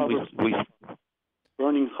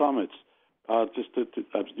burning chametz,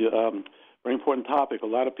 very important topic. A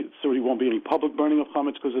lot of people, there won't be any public burning of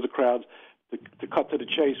chametz because of the crowds. To cut to the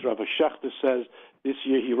chase, Rabbi Schechter says this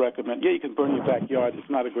year he recommends, you can burn your backyard. It's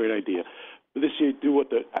not a great idea. But this year, do what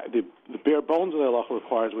the bare bones of the halacha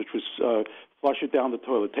requires, which was flush it down the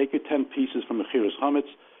toilet. Take your 10 pieces from the chiras chametz,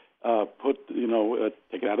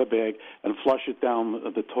 take it out of a bag, and flush it down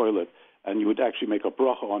the toilet. And you would actually make a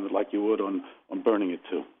bracha on it like you would on burning it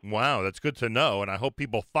too. Wow, that's good to know, and I hope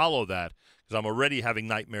people follow that, because I'm already having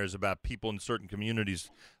nightmares about people in certain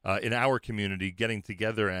communities, in our community, getting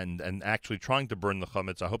together and actually trying to burn the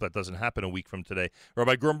chametz. I hope that doesn't happen a week from today.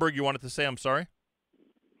 Rabbi Grunberg, you wanted to say, I'm sorry?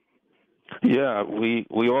 Yeah, we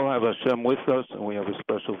all have Hashem with us, and we have a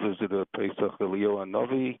special visitor, Pesach Eliyahu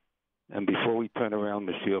Hanavi. And before we turn around,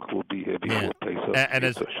 Mashiach will be here before Pesach.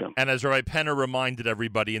 And as Rabbi Penner reminded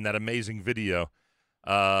everybody in that amazing video,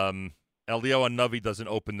 Eliyahu Hanavi doesn't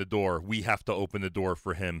open the door. We have to open the door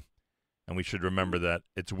for him. And we should remember that.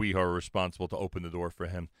 It's we who are responsible to open the door for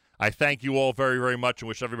him. I thank you all very, very much and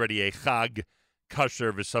wish everybody a Chag,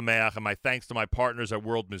 Kasher, V'Sameach. And my thanks to my partners at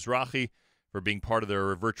World Mizrachi for being part of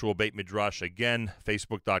their virtual Beit Midrash. Again,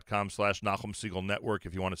 Facebook.com/Nachum Segal Network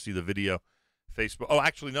if you want to see the video. Facebook. Oh,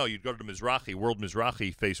 actually, no. You'd go to the Mizrachi, World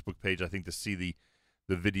Mizrachi Facebook page, I think, to see the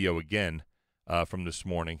video again from this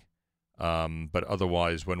morning. But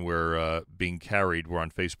otherwise, when we're being carried, we're on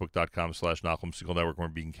Facebook.com/Nachum Segal Network. We're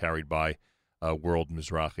being carried by World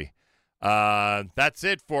Mizrachi. That's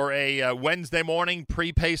it for a Wednesday morning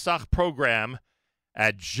pre-Pesach program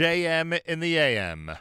at JM in the AM.